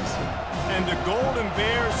TDs. And the Golden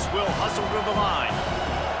Bears will hustle to the line.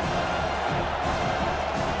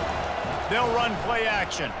 They'll run play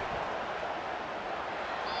action.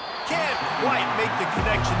 Can't quite make the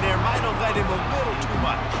connection there. Might have let him a little too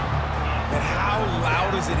much. And how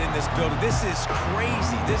loud is it in this building? This is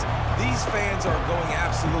crazy. These fans are going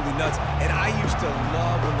absolutely nuts. And I used to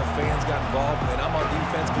love when the fans got involved, and I'm on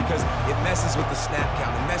defense because it messes with the snap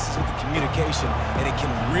count. It messes with the communication, and it can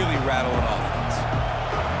really rattle an offense.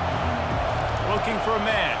 Looking for a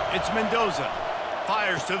man. It's Mendoza.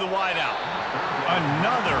 Fires to the wideout. A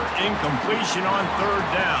Another incompletion on third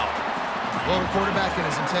down. Well, the quarterback and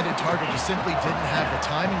his intended target just simply didn't have the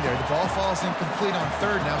timing there. The ball falls incomplete on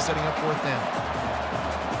third, now setting up fourth down.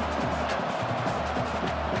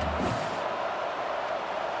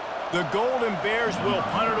 The Golden Bears will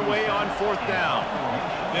punt it away on fourth down.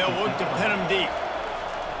 They'll look to pin him deep.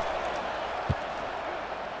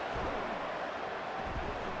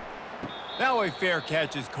 Now a fair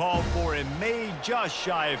catch is called for and made just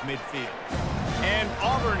shy of midfield. And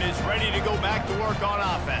Auburn is ready to go back to work on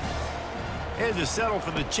offense. They had to settle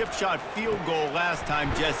for the chip shot field goal last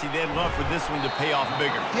time, Jesse. They'd love for this one to pay off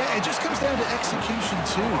bigger. Yeah, it just comes down to execution,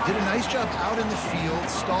 too. Did a nice job out in the field,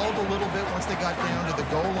 stalled a little bit once they got down to the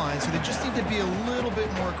goal line, so they just need to be a little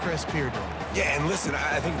bit more crisp here. Yeah, and listen,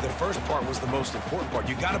 I think the first part was the most important part.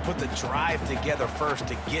 You got to put the drive together first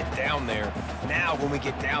to get down there. Now, when we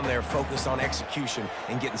get down there, focus on execution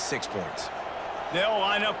and getting 6 points. They'll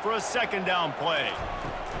line up for a second down play.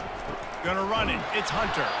 Gonna run it. It's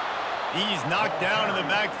Hunter. He's knocked down in the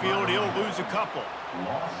backfield. He'll lose a couple.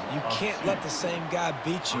 You can't let the same guy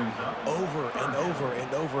beat you over and over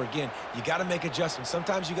and over again. You got to make adjustments.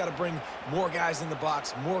 Sometimes you got to bring more guys in the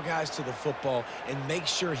box, more guys to the football, and make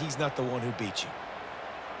sure he's not the one who beat you.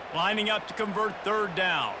 Lining up to convert third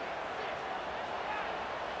down.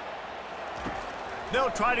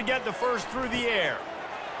 They'll try to get the first through the air.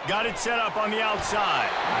 Got it set up on the outside.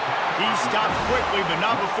 He stopped quickly, but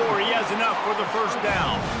not before he has enough for the first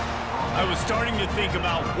down. I was starting to think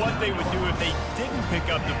about what they would do if they didn't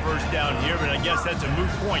pick up the first down here, but I guess that's a moot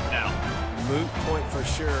point now. Moot point for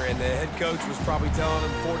sure, and the head coach was probably telling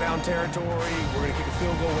them 4-down territory, we're going to kick a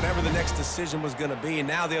field goal, whatever the next decision was going to be, and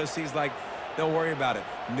now the OC's like, don't worry about it.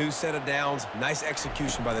 New set of downs, nice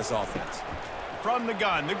execution by this offense. From the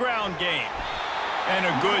gun, the ground game. And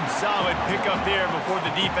a good, solid pickup there before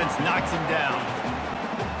the defense knocks him down.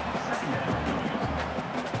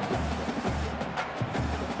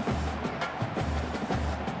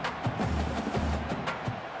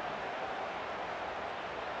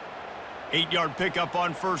 Eight-yard pickup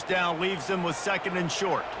on first down leaves them with second and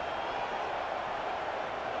short.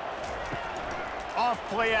 Off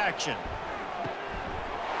play action.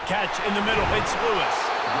 Catch in the middle. It's Lewis.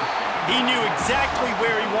 He knew exactly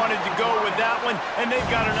where he wanted to go with that one, and they've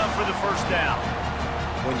got enough for the first down.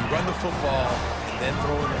 When you run the football and then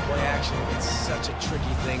throw in the play action, it's such a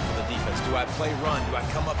tricky thing for the defense. Do I play run? Do I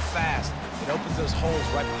come up fast? It opens those holes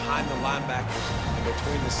right behind the linebackers and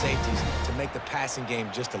between the safeties to make the passing game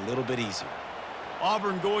just a little bit easier.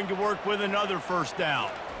 Auburn going to work with another first down.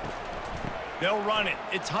 They'll run it.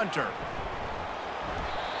 It's Hunter.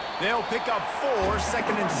 They'll pick up 4,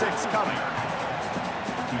 second and 6 coming.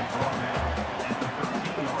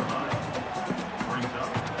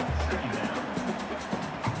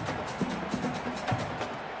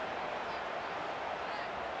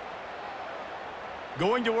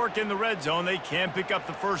 Going to work in the red zone. They can't pick up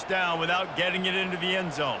the first down without getting it into the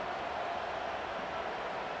end zone.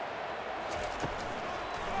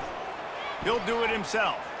 He'll do it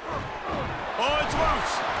himself. Oh, it's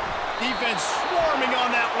loose. Defense swarming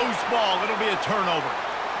on that loose ball. It'll be a turnover.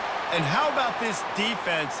 And how about this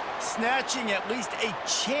defense snatching at least a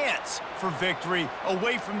chance for victory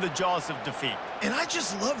away from the jaws of defeat? And I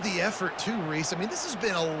just love the effort too, Reese. I mean, this has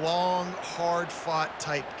been a long, hard-fought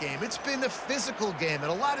type game. It's been a physical game, and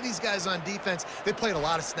a lot of these guys on defense, they played a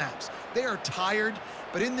lot of snaps. They are tired,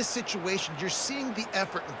 but in this situation, you're seeing the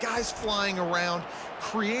effort and guys flying around,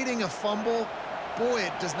 creating a fumble. Boy,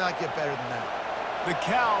 it does not get better than that. The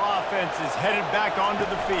Cal offense is headed back onto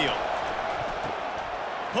the field.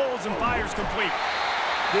 Pulls and fires complete.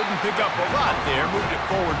 Didn't pick up a lot there, moved it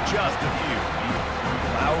forward just a few.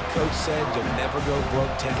 Our coach said you'll never go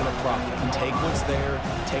broke taking a profit. Take what's there,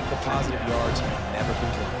 take the positive yards, and never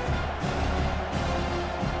complain.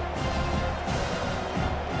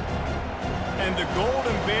 And the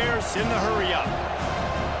Golden Bears in the hurry up.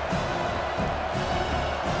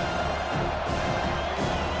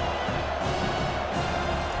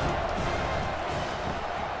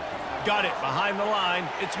 Got it behind the line.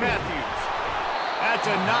 It's Matthews. That's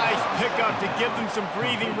a nice pickup to give them some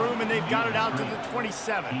breathing room, and they've got it out to the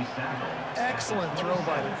 27. Excellent throw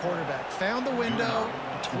by the quarterback. Found the window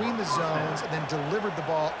between the zones and then delivered the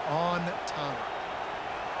ball on time.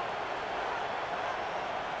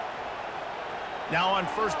 Now on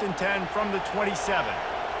 1st and 10 from the 27.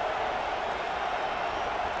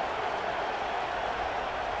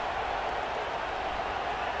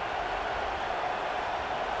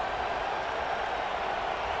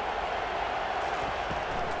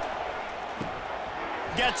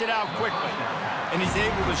 Gets it out quickly, and he's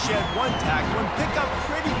able to shed one tackle and pick up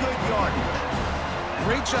pretty good yardage.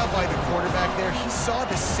 Great job by the quarterback there. He saw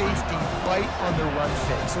the safety bite on the run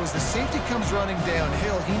fake. So as the safety comes running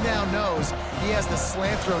downhill, he now knows he has the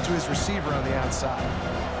slant throw to his receiver on the outside.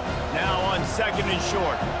 Now on 2nd and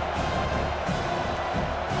short.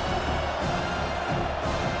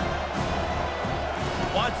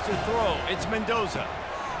 Wants to throw. It's Mendoza.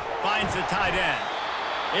 Finds the tight end.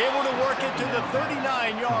 Able to work it to the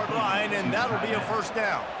 39-yard line, and that'll be a first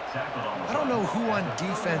down. I don't know who on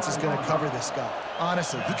defense is going to cover this guy.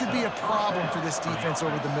 Honestly, he could be a problem for this defense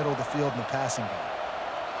over the middle of the field in the passing game.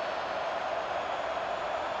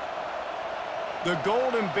 The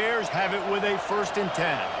Golden Bears have it with a 1st and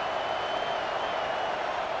 10.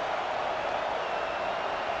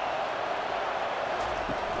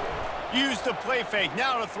 Use the play fake.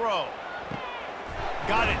 Now to throw.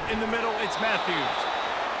 Got it in the middle. It's Matthews.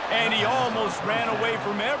 And he almost ran away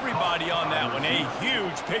from everybody on that one. A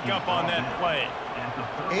huge pickup on that play.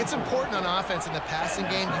 It's important on offense in the passing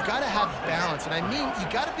game. You've got to have balance. And I mean,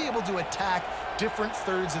 you got to be able to attack different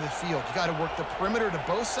thirds of the field. You got to work the perimeter to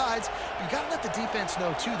both sides. But you got to let the defense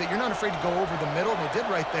know, too, that you're not afraid to go over the middle. And they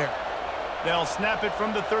did right there. They'll snap it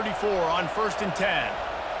from the 34 on 1st and 10.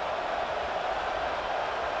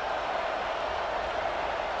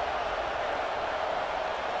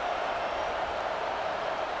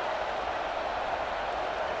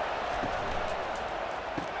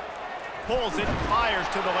 Pulls it, fires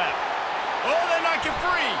to the left. Oh, they knock it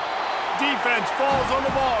free. Defense falls on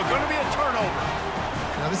the ball. Going to be a turnover.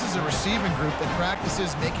 Now, this is a receiving group that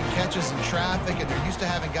practices making catches in traffic, and they're used to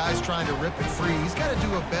having guys trying to rip it free. He's got to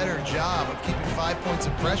do a better job of keeping 5 points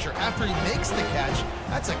of pressure. After he makes the catch,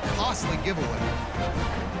 that's a costly giveaway.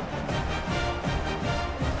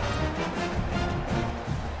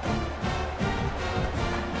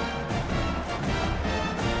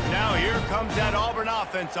 Now here comes that Auburn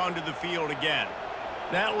offense onto the field again.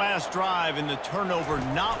 That last drive and the turnover,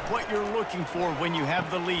 not what you're looking for when you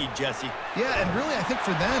have the lead, Jesse. Yeah, and really, I think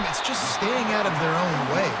for them, it's just staying out of their own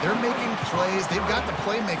way. They're making plays. They've got the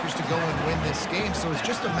playmakers to go and win this game, so it's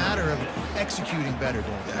just a matter of executing better.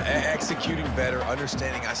 Executing better,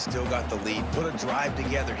 understanding I still got the lead. Put a drive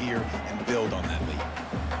together here and build on that lead.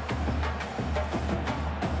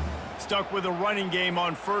 Stuck with a running game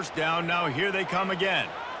on 1st down. Now here they come again.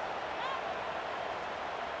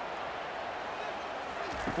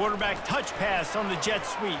 Quarterback touch pass on the jet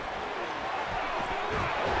sweep.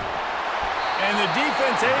 And the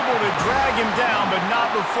defense able to drag him down, but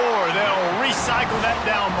not before. They'll recycle that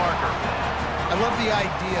down marker. I love the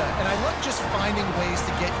idea, and I love just finding ways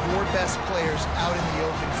to get your best players out in the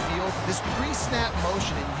open field. This pre-snap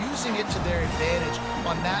motion and using it to their advantage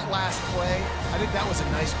on that last play, I think that was a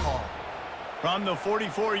nice call. From the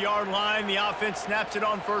 44-yard line, the offense snaps it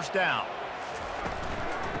on 1st down.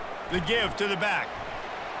 The give to the back.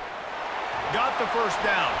 Got the 1st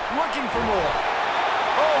down, looking for more.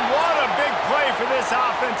 Oh, what a big play for this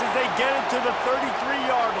offense as they get it to the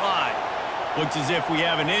 33-yard line. Looks as if we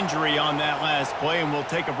have an injury on that last play, and we'll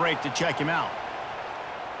take a break to check him out.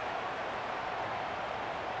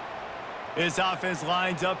 This offense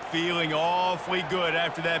lines up feeling awfully good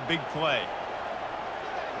after that big play.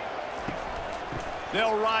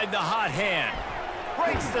 They'll ride the hot hand.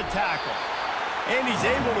 Breaks the tackle. And he's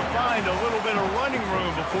able to find a little bit of running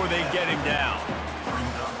room before they get him down.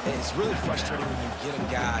 It's really frustrating when you get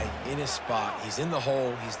a guy in his spot. He's in the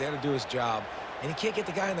hole. He's there to do his job. And he can't get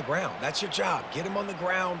the guy on the ground. That's your job. Get him on the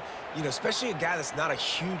ground. You know, especially a guy that's not a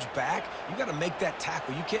huge back. You got to make that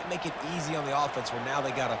tackle. You can't make it easy on the offense where now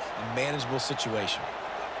they got a manageable situation.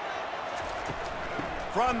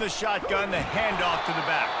 From the shotgun, the handoff to the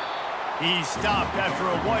back. He's stopped after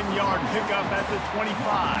a 1-yard pickup at the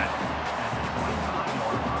 25.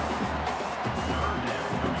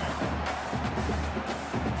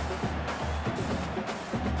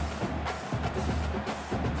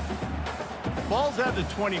 Ball's at the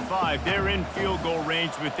 25. They're in field goal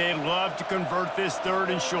range, but they'd love to convert this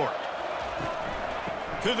 3rd and short.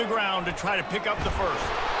 To the ground to try to pick up the 1st.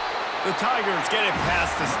 The Tigers get it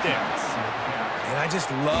past the sticks. And I just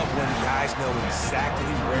love when guys know exactly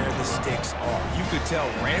where the sticks are. You could tell,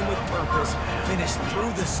 ran with purpose, finished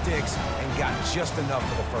through the sticks, and got just enough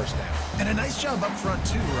for the 1st down. And a nice job up front,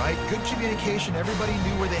 too, right? Good communication. Everybody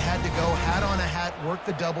knew where they had to go, hat on a hat, work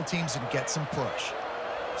the double teams, and get some push.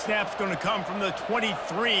 Snap's going to come from the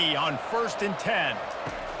 23 on 1st and 10.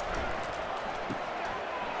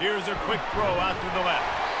 Here's a quick throw out to the left.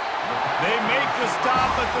 They make the stop,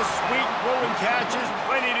 but the sweet rolling catch is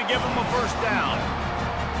plenty to give them a 1st down.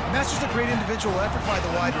 And that's just a great individual effort by the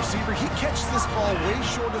wide receiver. He catches this ball way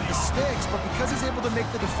short of the sticks, but because he's able to make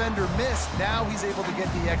the defender miss, now he's able to get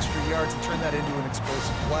the extra yards and turn that into an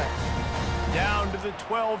explosive play. Down to the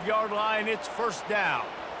 12-yard line, it's first down.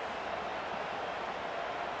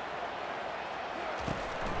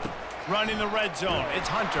 Running the red zone, it's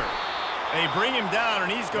Hunter. They bring him down,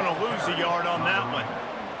 and he's going to lose a yard on that one.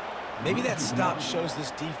 Maybe that stop shows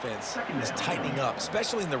this defense is tightening up,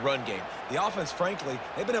 especially in the run game. The offense, frankly,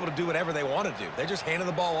 they've been able to do whatever they want to do. They're just handing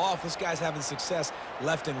the ball off. This guy's having success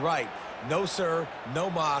left and right. No, sir, no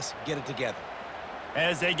mas, get it together.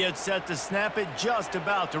 As they get set to snap it, just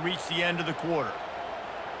about to reach the end of the quarter.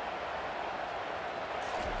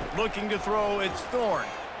 Looking to throw, it's Thorne.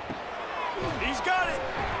 He's got it.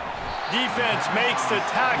 Defense makes the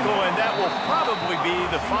tackle, and that will probably be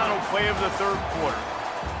the final play of the third quarter.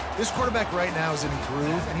 This quarterback right now is in a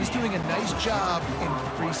groove, and he's doing a nice job in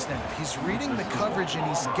pre-snap. He's reading the coverage, and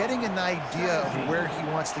he's getting an idea of where he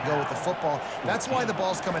wants to go with the football. That's why the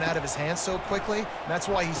ball's coming out of his hands so quickly, and that's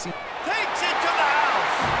why he seems... Takes it to the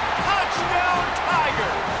house. Touchdown,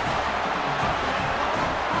 Tigers.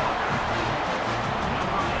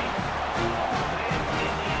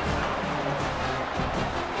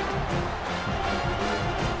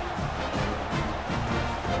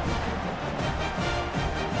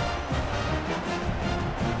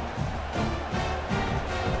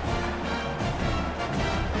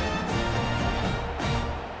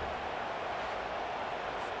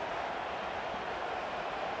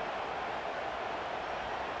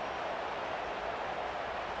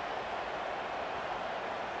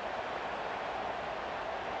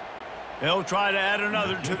 They'll try to add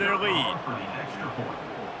another to their lead.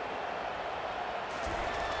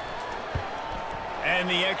 And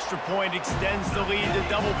the extra point extends the lead to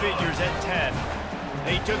double figures at 10.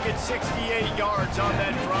 They took it 68 yards on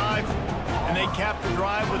that drive, and they capped the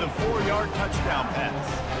drive with a 4-yard touchdown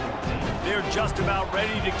pass. They're just about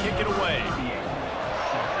ready to kick it away.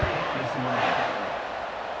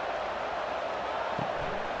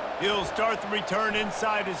 He'll start the return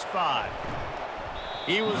inside his 5.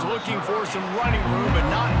 He was looking for some running room, but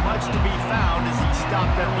not much to be found as he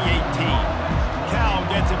stopped at the 18. Cal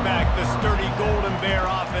gets it back, the sturdy Golden Bear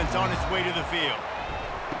offense on its way to the field.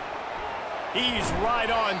 He's right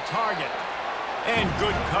on target. And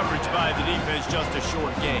good coverage by the defense, just a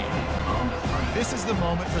short gain. This is the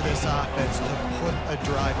moment for this offense to put a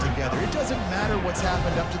drive together. It doesn't matter what's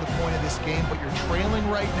happened up to the point of this game, but you're trailing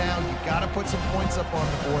right now. You've got to put some points up on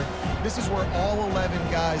the board. This is where all 11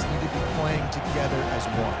 guys need to be playing together as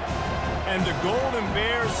one. And the Golden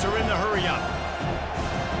Bears are in the hurry up.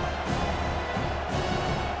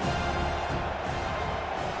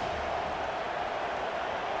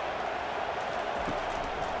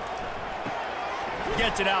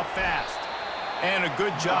 Gets it out fast. And a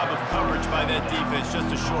good job of coverage by that defense, just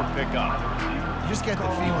a short pickup. You just get the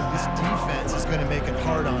feeling this defense is going to make it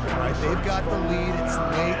hard on them, right? They've got the lead, it's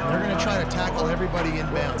late, and they're going to try to tackle everybody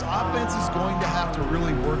inbounds. Offense is going to have to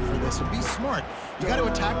really work for this, so be smart. You got to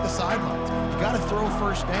attack the sidelines. You got to throw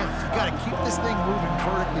first downs. You got to keep this thing moving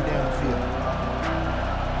vertically down the field.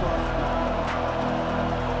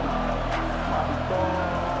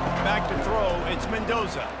 Back to throw, it's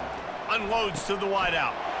Mendoza. Unloads to the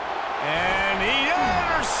wideout. And he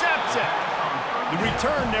intercepts it. The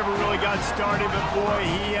return never really got started, but boy,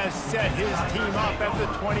 he has set his team up at the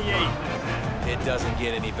 28. It doesn't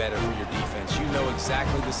get any better for your defense. You know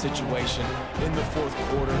exactly the situation in the fourth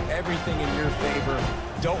quarter. Everything in your favor.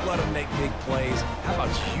 Don't let them make big plays. How about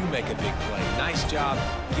you make a big play? Nice job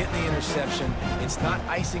getting the interception. It's not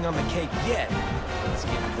icing on the cake yet. It's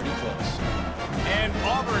getting pretty close. And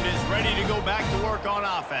Auburn is ready to go back to work on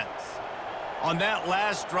offense. On that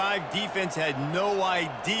last drive, defense had no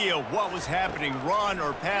idea what was happening, run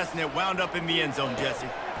or pass, and it wound up in the end zone, Jesse.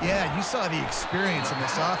 Yeah, you saw the experience in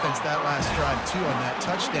this offense that last drive, too, on that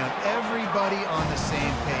touchdown. Everybody on the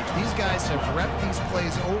same page. These guys have repped these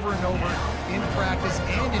plays over and over in practice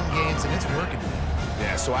and in games, and it's working.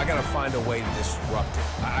 Yeah, so I got to find a way to disrupt it.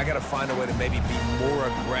 I got to find a way to maybe be more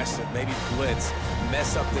aggressive, maybe blitz,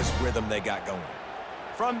 mess up this rhythm they got going.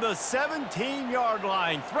 From the 17-yard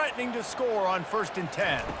line, threatening to score on 1st and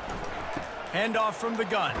 10. Handoff from the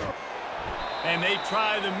gun. And they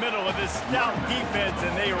try the middle of this stout defense,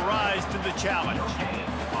 and they rise to the challenge.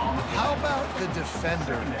 How about the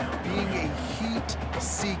defender now being a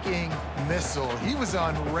heat-seeking missile? He was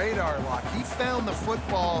on radar lock. He found the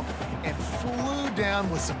football and flew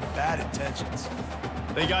down with some bad intentions.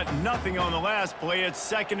 They got nothing on the last play. It's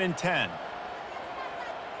 2nd and 10.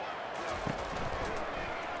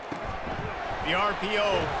 The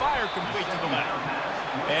RPO, fire complete to the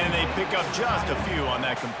left. And they pick up just a few on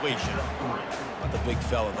that completion. The big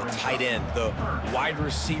fella, the tight end, the wide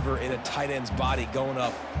receiver in a tight end's body going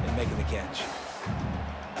up and making the catch.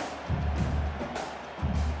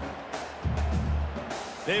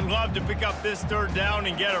 They'd love to pick up this third down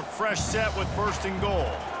and get a fresh set with 1st and goal.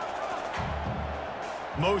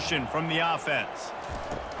 Motion from the offense.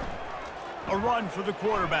 A run for the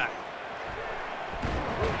quarterback.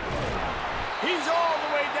 He's all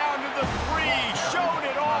the way down to the 3. Showed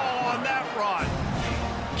it all on that run.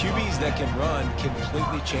 QBs that can run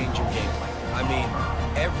completely change your game plan. I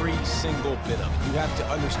mean, every single bit of it. You have to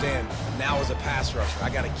understand, now as a pass rusher, I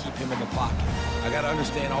got to keep him in the pocket. I got to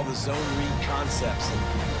understand all the zone read concepts and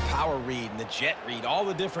the power read and the jet read, all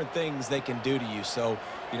the different things they can do to you. So,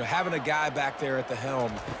 you know, having a guy back there at the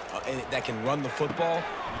helm that can run the football.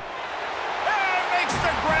 And makes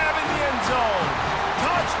the grab in the end zone.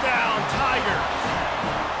 Touchdown, Tigers.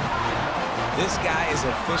 This guy is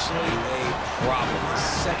officially a problem. His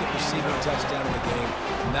 2nd receiving touchdown in the game.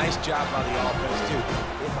 Nice job by the offense. Dude,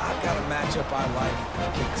 if I've got a matchup I like,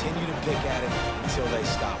 continue to pick at it until they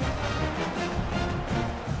stop it.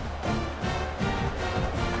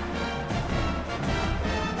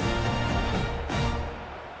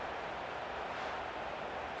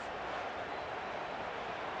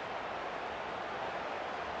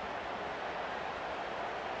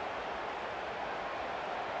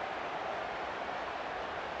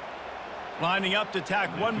 Lining up to tack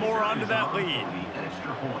one more onto that lead.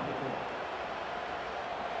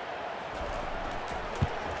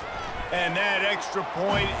 And that extra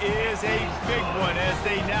point is a big one as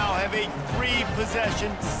they now have a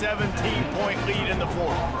 3-possession, 17-point lead in the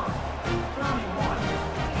 4th.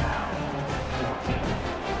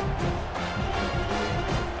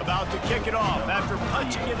 About to kick it off after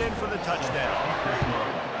punching it in for the touchdown.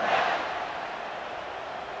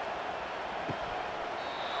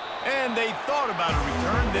 And they thought about a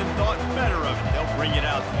return, then thought better of it. They'll bring it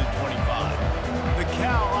out to the 25. The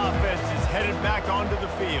Cal offense is headed back onto the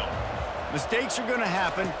field. Mistakes are going to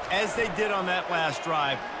happen, as they did on that last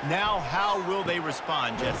drive. Now, how will they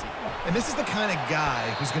respond, Jesse? And this is the kind of guy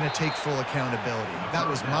who's going to take full accountability. That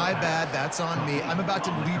was my bad. That's on me. I'm about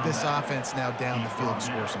to lead this offense now down the field and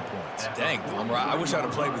score some points. Dang, Palmer, I wish I'd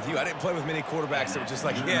have played with you. I didn't play with many quarterbacks that were just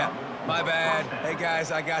like, yeah, my bad. Hey,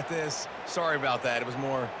 guys, I got this. Sorry about that. It was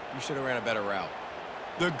more, you should have ran a better route.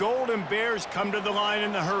 The Golden Bears come to the line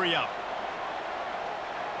in the hurry-up.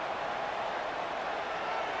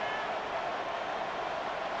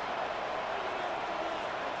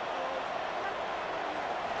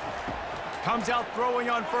 Comes out throwing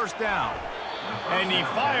on 1st down. And he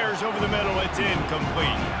fires over the middle. It's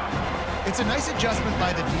incomplete. It's a nice adjustment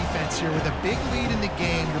by the defense here. With a big lead in the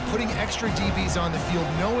game, you're putting extra DBs on the field,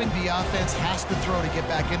 knowing the offense has to throw to get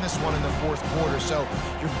back in this one in the 4th quarter. So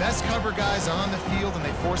your best cover guys on the field, and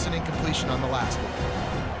they force an incompletion on the last one.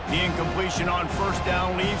 The incompletion on 1st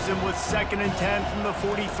down leaves him with 2nd and 10 from the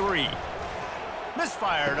 43.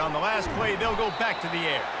 Misfired on the last play. They'll go back to the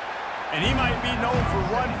air. And he might be known for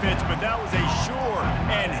run fits, but that was a sure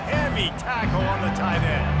and heavy tackle on the tight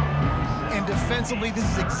end. And defensively, this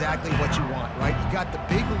is exactly what you want, right? You got the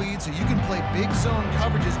big lead, so you can play big zone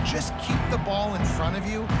coverages. Just keep the ball in front of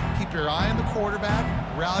you. Keep your eye on the quarterback,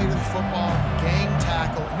 rally to the football, gang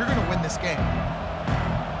tackle, and you're going to win this game.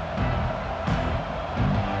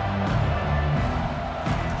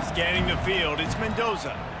 Scanning the field, it's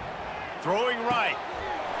Mendoza. Throwing right.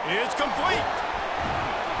 It's complete.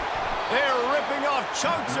 They're ripping off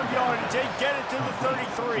chunks of yardage. They get it to the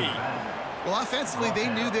 33. Well, offensively,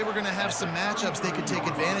 they knew they were going to have some matchups they could take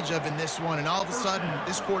advantage of in this one, and all of a sudden,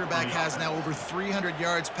 this quarterback has now over 300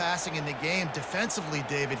 yards passing in the game. Defensively,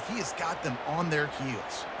 David, he has got them on their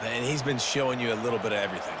heels. And he's been showing you a little bit of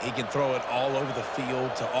everything. He can throw it all over the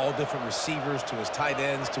field to all different receivers, to his tight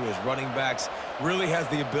ends, to his running backs. Really has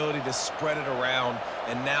the ability to spread it around,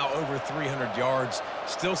 and now over 300 yards.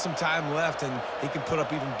 Still some time left, and he can put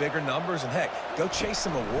up even bigger numbers. And, heck, go chase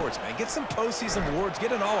some awards, man. Get some postseason awards.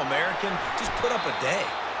 Get an All-American. Just put up a day.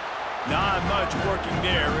 Not much working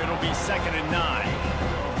there. It'll be 2nd and 9.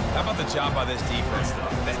 How about the job by this defense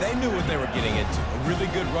today? They knew what they were getting into. A really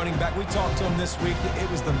good running back. We talked to him this week. It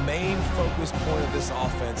was the main focus point of this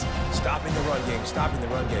offense, stopping the run game, stopping the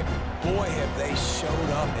run game. Boy, have they showed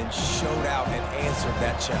up and showed out and answered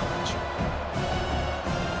that challenge.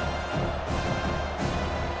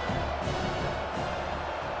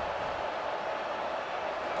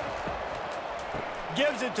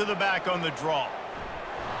 Gives it to the back on the draw.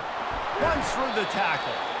 Runs through the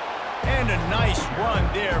tackle. And a nice run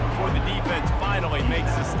there before the defense finally makes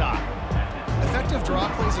the stop. Effective draw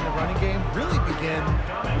plays in the running game really begin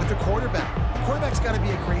with the quarterback. The quarterback's got to be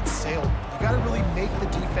a great salesman. You got to really make the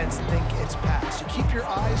defense think it's pass. You keep your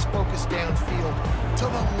eyes focused downfield until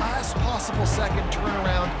the last possible second, turn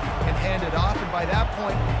around and hand it off. And by that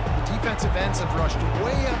point, the defensive ends have rushed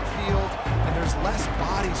way upfield, and there's less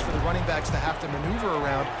bodies for the running backs to have to maneuver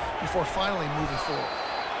around before finally moving forward.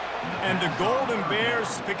 And the Golden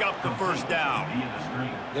Bears pick up the first down.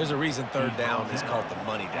 There's a reason third down is called the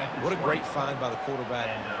money down. What a great find by the quarterback.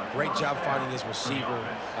 Great job finding his receiver.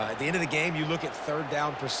 At the end of the game, you look at third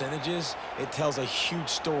down percentages. It tells a huge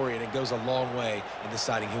story, and it goes a long way in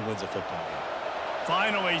deciding who wins a football game.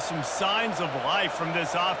 Finally, some signs of life from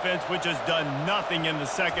this offense, which has done nothing in the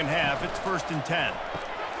second half. It's 1st and 10.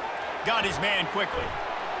 Got his man quickly.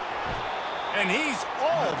 And he's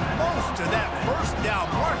almost to that first down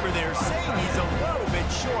marker there, saying he's a little bit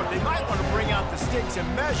short. They might want to bring out the sticks and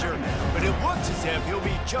measure, but it looks as if he'll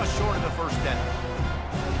be just short of the first down.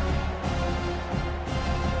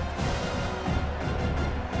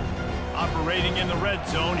 Operating in the red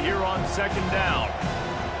zone here on 2nd down.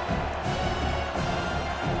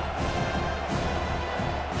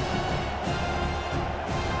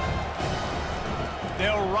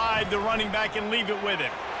 They'll ride the running back and leave it with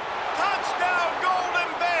him. Touchdown, Golden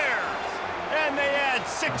Bears! And they add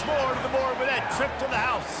 6 more to the board with that trip to the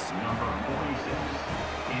house. Number 46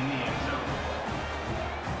 in the end zone.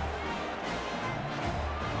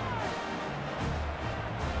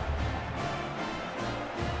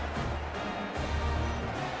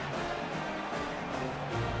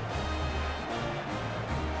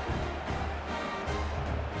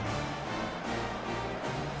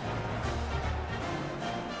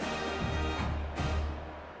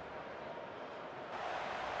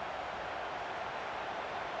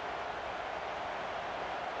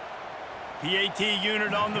 PAT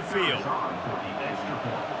unit on the field.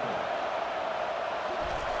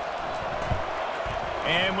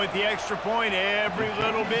 And with the extra point, every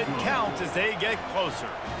little bit counts as they get closer.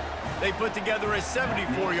 They put together a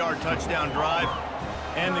 74-yard touchdown drive,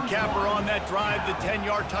 and the capper on that drive, the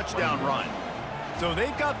 10-yard touchdown run. So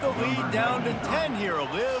they've got the lead down to 10 here,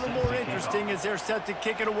 a little more interesting as they're set to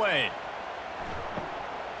kick it away.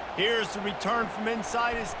 Here's the return from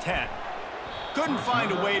inside his 10. Couldn't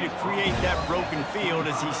find a way to create that broken field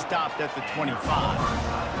as he stopped at the 25.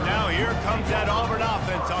 Now here comes that Auburn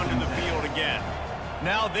offense onto the field again.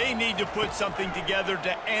 Now they need to put something together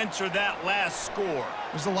to answer that last score.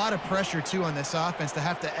 There's a lot of pressure, too, on this offense to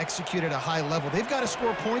have to execute at a high level. They've got to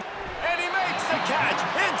score points. And he makes the catch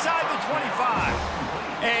inside the 25.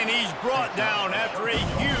 And he's brought down after a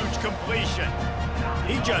huge completion.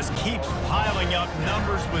 He just keeps piling up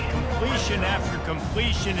numbers with completion after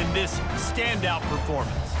completion in this standout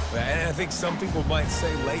performance. And I think some people might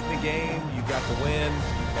say late in the game, you got the win,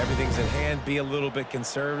 everything's at hand, be a little bit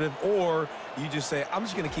conservative, or you just say, I'm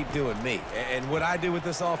just going to keep doing me. And what I do with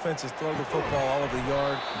this offense is throw the football all over the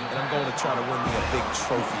yard, and I'm going to try to win me a big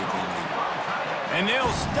trophy at the end of the year. And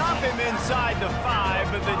they'll stop him inside the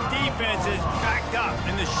 5, but the defense is backed up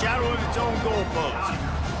in the shadow of its own goalpost.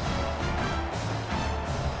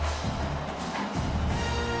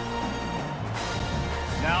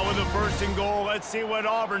 Now with a 1st and goal, let's see what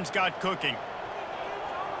Auburn's got cooking.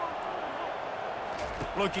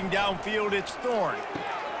 Looking downfield, it's Thorne.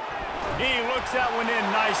 He looks that one in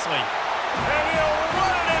nicely. And he'll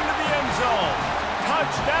run it into the end zone.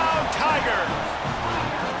 Touchdown, Tigers!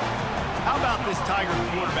 How about this Tiger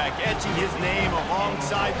quarterback etching his name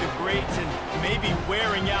alongside the greats and maybe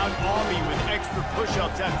wearing out Army with extra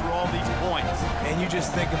push-ups after all these points? And you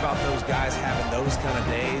just think about those guys having those kind of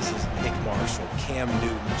days as Nick Marshall, Cam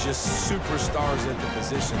Newton, just superstars at the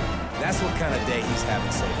position. That's what kind of day he's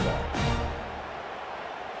having so far.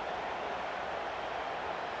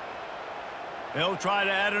 They'll try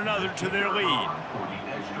to add another to their lead.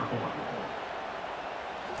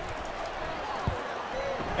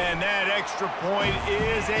 And that extra point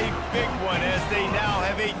is a big one as they now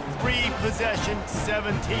have a 3-possession,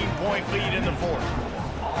 17-point lead in the 4th.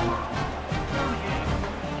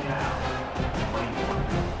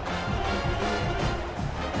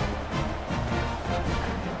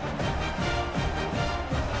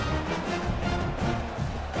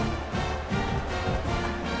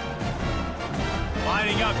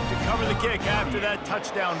 Lining up to cover the kick after that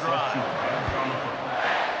touchdown drive.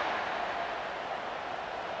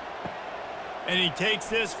 And he takes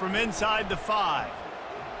this from inside the 5.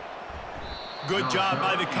 Good job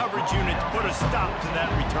by the coverage unit to put a stop to that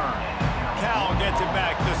return. Cal gets it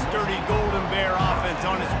back. The sturdy Golden Bear offense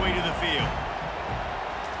on its way to the field.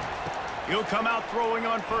 He'll come out throwing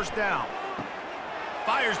on 1st down.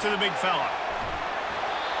 Fires to the big fella.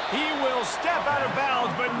 He will step out of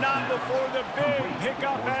bounds, but not before the big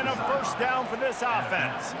pickup and a 1st down for this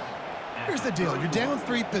offense. Here's the deal. You're down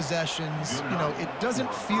 3 possessions. You know, it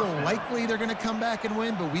doesn't feel likely they're going to come back and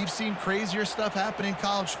win, but we've seen crazier stuff happen in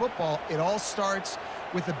college football. It all starts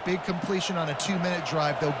with a big completion on a 2-minute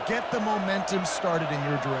drive. They'll get the momentum started in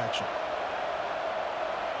your direction.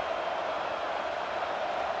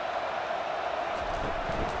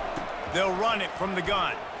 They'll run it from the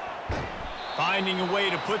gun. Finding a way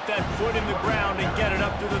to put that foot in the ground and get it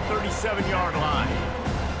up to the 37-yard line.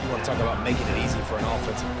 You want to talk about making it easy for an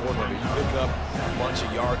offensive coordinator. You pick up a bunch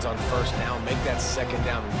of yards on first down, make that second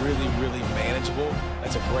down really, really manageable.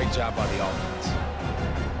 That's a great job by the offense.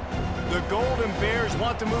 The Golden Bears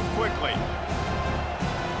want to move quickly.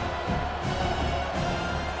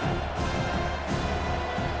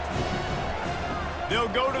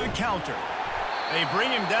 They'll go to the counter. They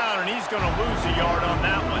bring him down, and he's going to lose a yard on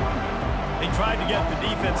that one. They tried to get the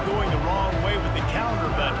defense going the wrong way with the counter,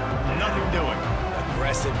 but nothing doing.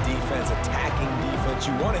 Aggressive defense, attacking defense.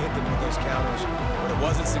 You want to hit them with those counters, but it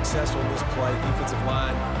wasn't successful in this play. Defensive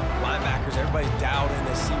line, linebackers, everybody's dialed in.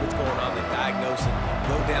 They see what's going on. They diagnose it,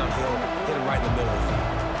 go downhill, hit it right in the middle of the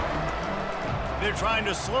field. They're trying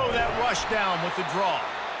to slow that rush down with the draw.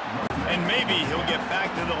 And maybe he'll get back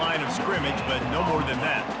to the line of scrimmage, but no more than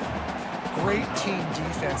that. Great team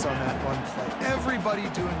defense on that run play. Everybody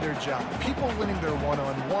doing their job. People winning their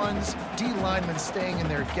one-on-ones, D linemen staying in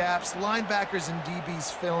their gaps, linebackers and DBs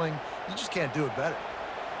filling. You just can't do it better.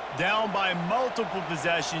 Down by multiple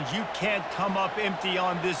possessions, you can't come up empty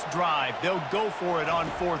on this drive. They'll go for it on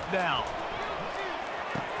 4th down.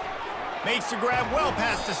 Makes the grab well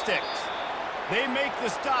past the sticks. They make the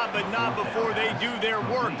stop, but not before they do their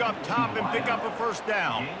work up top and pick up a 1st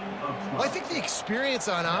down. Well, I think the experience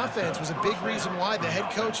on offense was a big reason why the head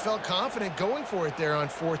coach felt confident going for it there on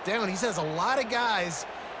 4th down. He says a lot of guys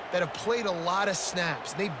that have played a lot of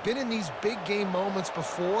snaps. They've been in these big game moments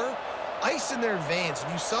before. Ice in their veins,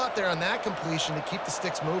 and you saw it there on that completion to keep the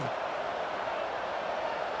sticks moving.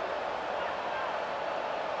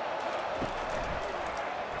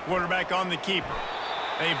 Quarterback on the keeper.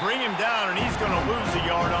 They bring him down, and he's going to lose a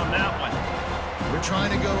yard on that one. They're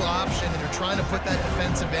trying to go option, and they're trying to put that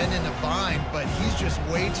defensive end in a bind, but he's just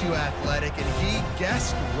way too athletic, and he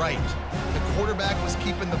guessed right. The quarterback was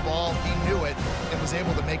keeping the ball. He knew it and was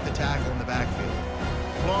able to make the tackle in the backfield.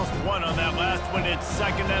 Lost 1 on that last one. It's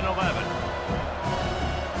 2nd and 11.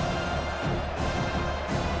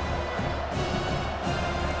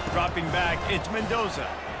 Dropping back, it's Mendoza.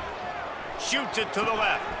 Shoots it to the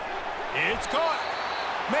left. It's caught.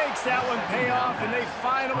 Makes that one pay off, and they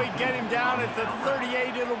finally get him down at the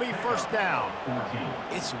 38. It'll be 1st down.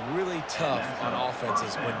 It's really tough on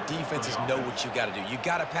offenses when defenses know what you got to do. You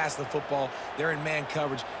got to pass the football. They're in man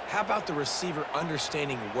coverage. How about the receiver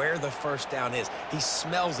understanding where the 1st down is? He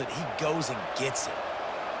smells it. He goes and gets it.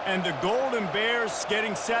 And the Golden Bears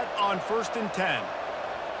getting set on 1st and 10.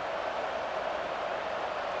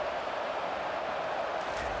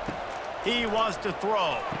 He wants to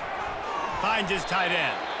throw. Finds his tight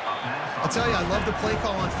end. I'll tell you, I love the play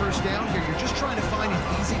call on 1st down here. You're just trying to find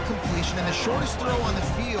an easy completion, and the shortest throw on the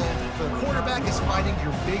field for the quarterback is finding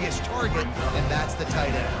your biggest target, and that's the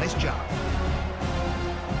tight end. Nice job.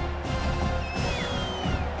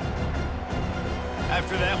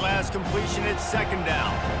 After that last completion, it's 2nd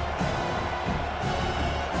down.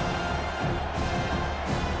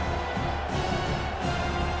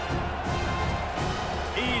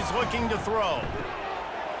 He's looking to throw.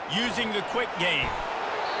 Using the quick game.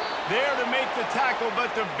 There to make the tackle,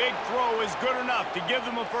 but the big throw is good enough to give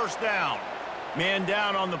them a 1st down. Man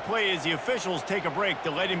down on the play as the officials take a break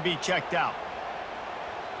to let him be checked out.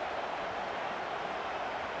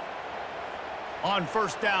 On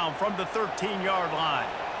 1st down from the 13-yard line.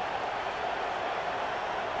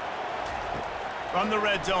 From the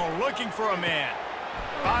red zone, looking for a man.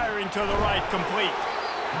 Firing to the right, complete.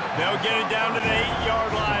 They'll get it down to the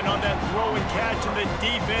 8-yard line on that throw and catch, and the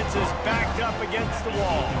defense is backed up against the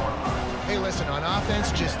wall. Hey, listen, on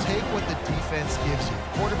offense, just take what the defense gives you.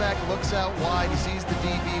 Quarterback looks out wide. He sees the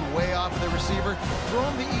DB way off of the receiver. Throw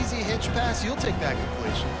him the easy hitch pass. You'll take that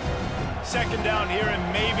completion. 2nd down here, and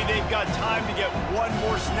maybe they've got time to get one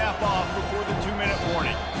more snap off before the 2-minute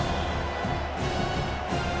warning.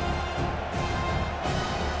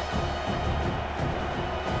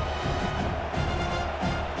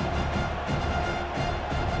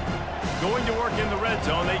 Going to work in the red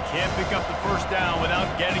zone. They can't pick up the 1st down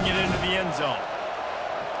without getting it into the end zone.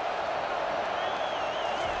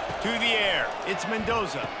 To the air. It's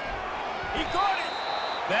Mendoza. He caught it.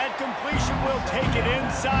 That completion will take it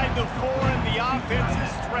inside the 4, and the offense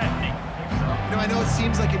is threatening. You know, I know it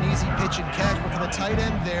seems like an easy pitch and catch, but for the tight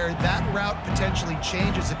end there, that route potentially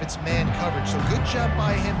changes if it's man coverage. So good job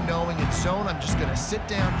by him knowing it's zone. I'm just going to sit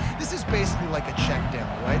down. This is basically like a check down,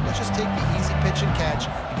 right? Let's just take the easy pitch and catch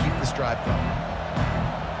and keep this drive going.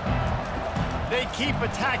 They keep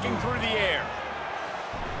attacking through the air.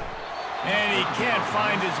 And he can't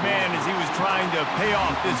find his man as he was trying to pay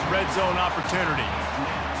off this red zone opportunity.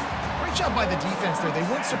 Great job by the defense there. They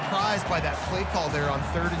weren't surprised by that play call there on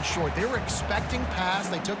 3rd and short. They were expecting pass.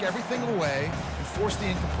 They took everything away and forced the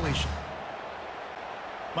incompletion.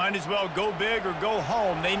 Might as well go big or go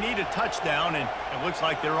home. They need a touchdown, and it looks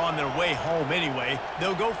like they're on their way home anyway.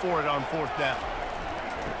 They'll go for it on 4th down.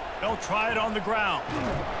 They'll try it on the ground.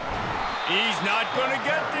 He's not going to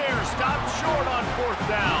get there. Stopped short on 4th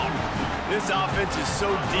down. This offense is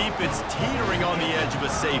so deep, it's teetering on the edge of a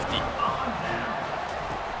safety.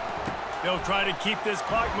 They'll try to keep this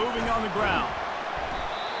clock moving on the ground.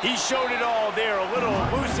 He showed it all there. A little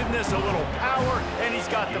elusiveness, a little power, and he's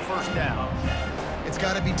got the 1st down. It's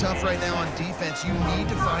got to be tough right now on defense. You need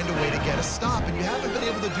to find a way to get a stop, and you haven't been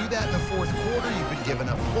able to do that in the 4th quarter. You've been giving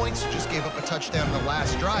up points. You just gave up a touchdown in the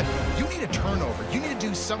last drive. You need a turnover. You need to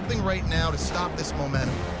do something right now to stop this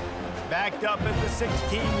momentum. Backed up at the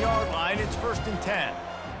 16-yard line. It's 1st and 10.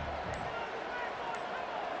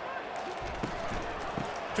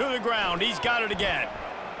 To the ground. He's got it again.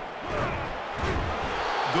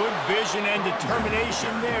 Good vision and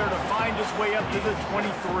determination there to find his way up to the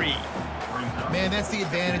 23. Man, that's the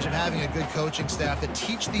advantage of having a good coaching staff that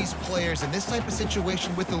teach these players in this type of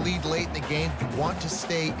situation with the lead late in the game. You want to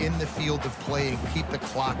stay in the field of play and keep the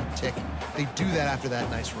clock ticking. They do that after that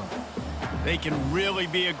nice run. They can really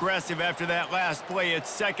be aggressive after that last play. It's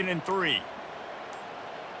 2nd and 3.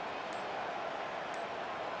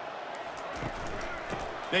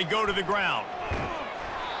 They go to the ground.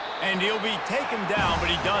 And he'll be taken down, but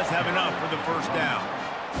he does have enough for the 1st down.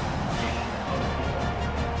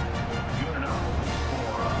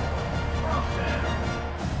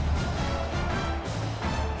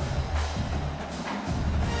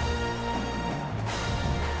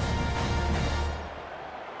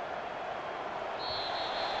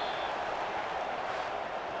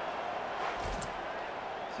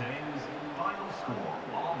 Today's final score,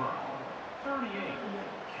 Auburn 38,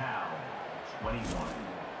 Cal 21.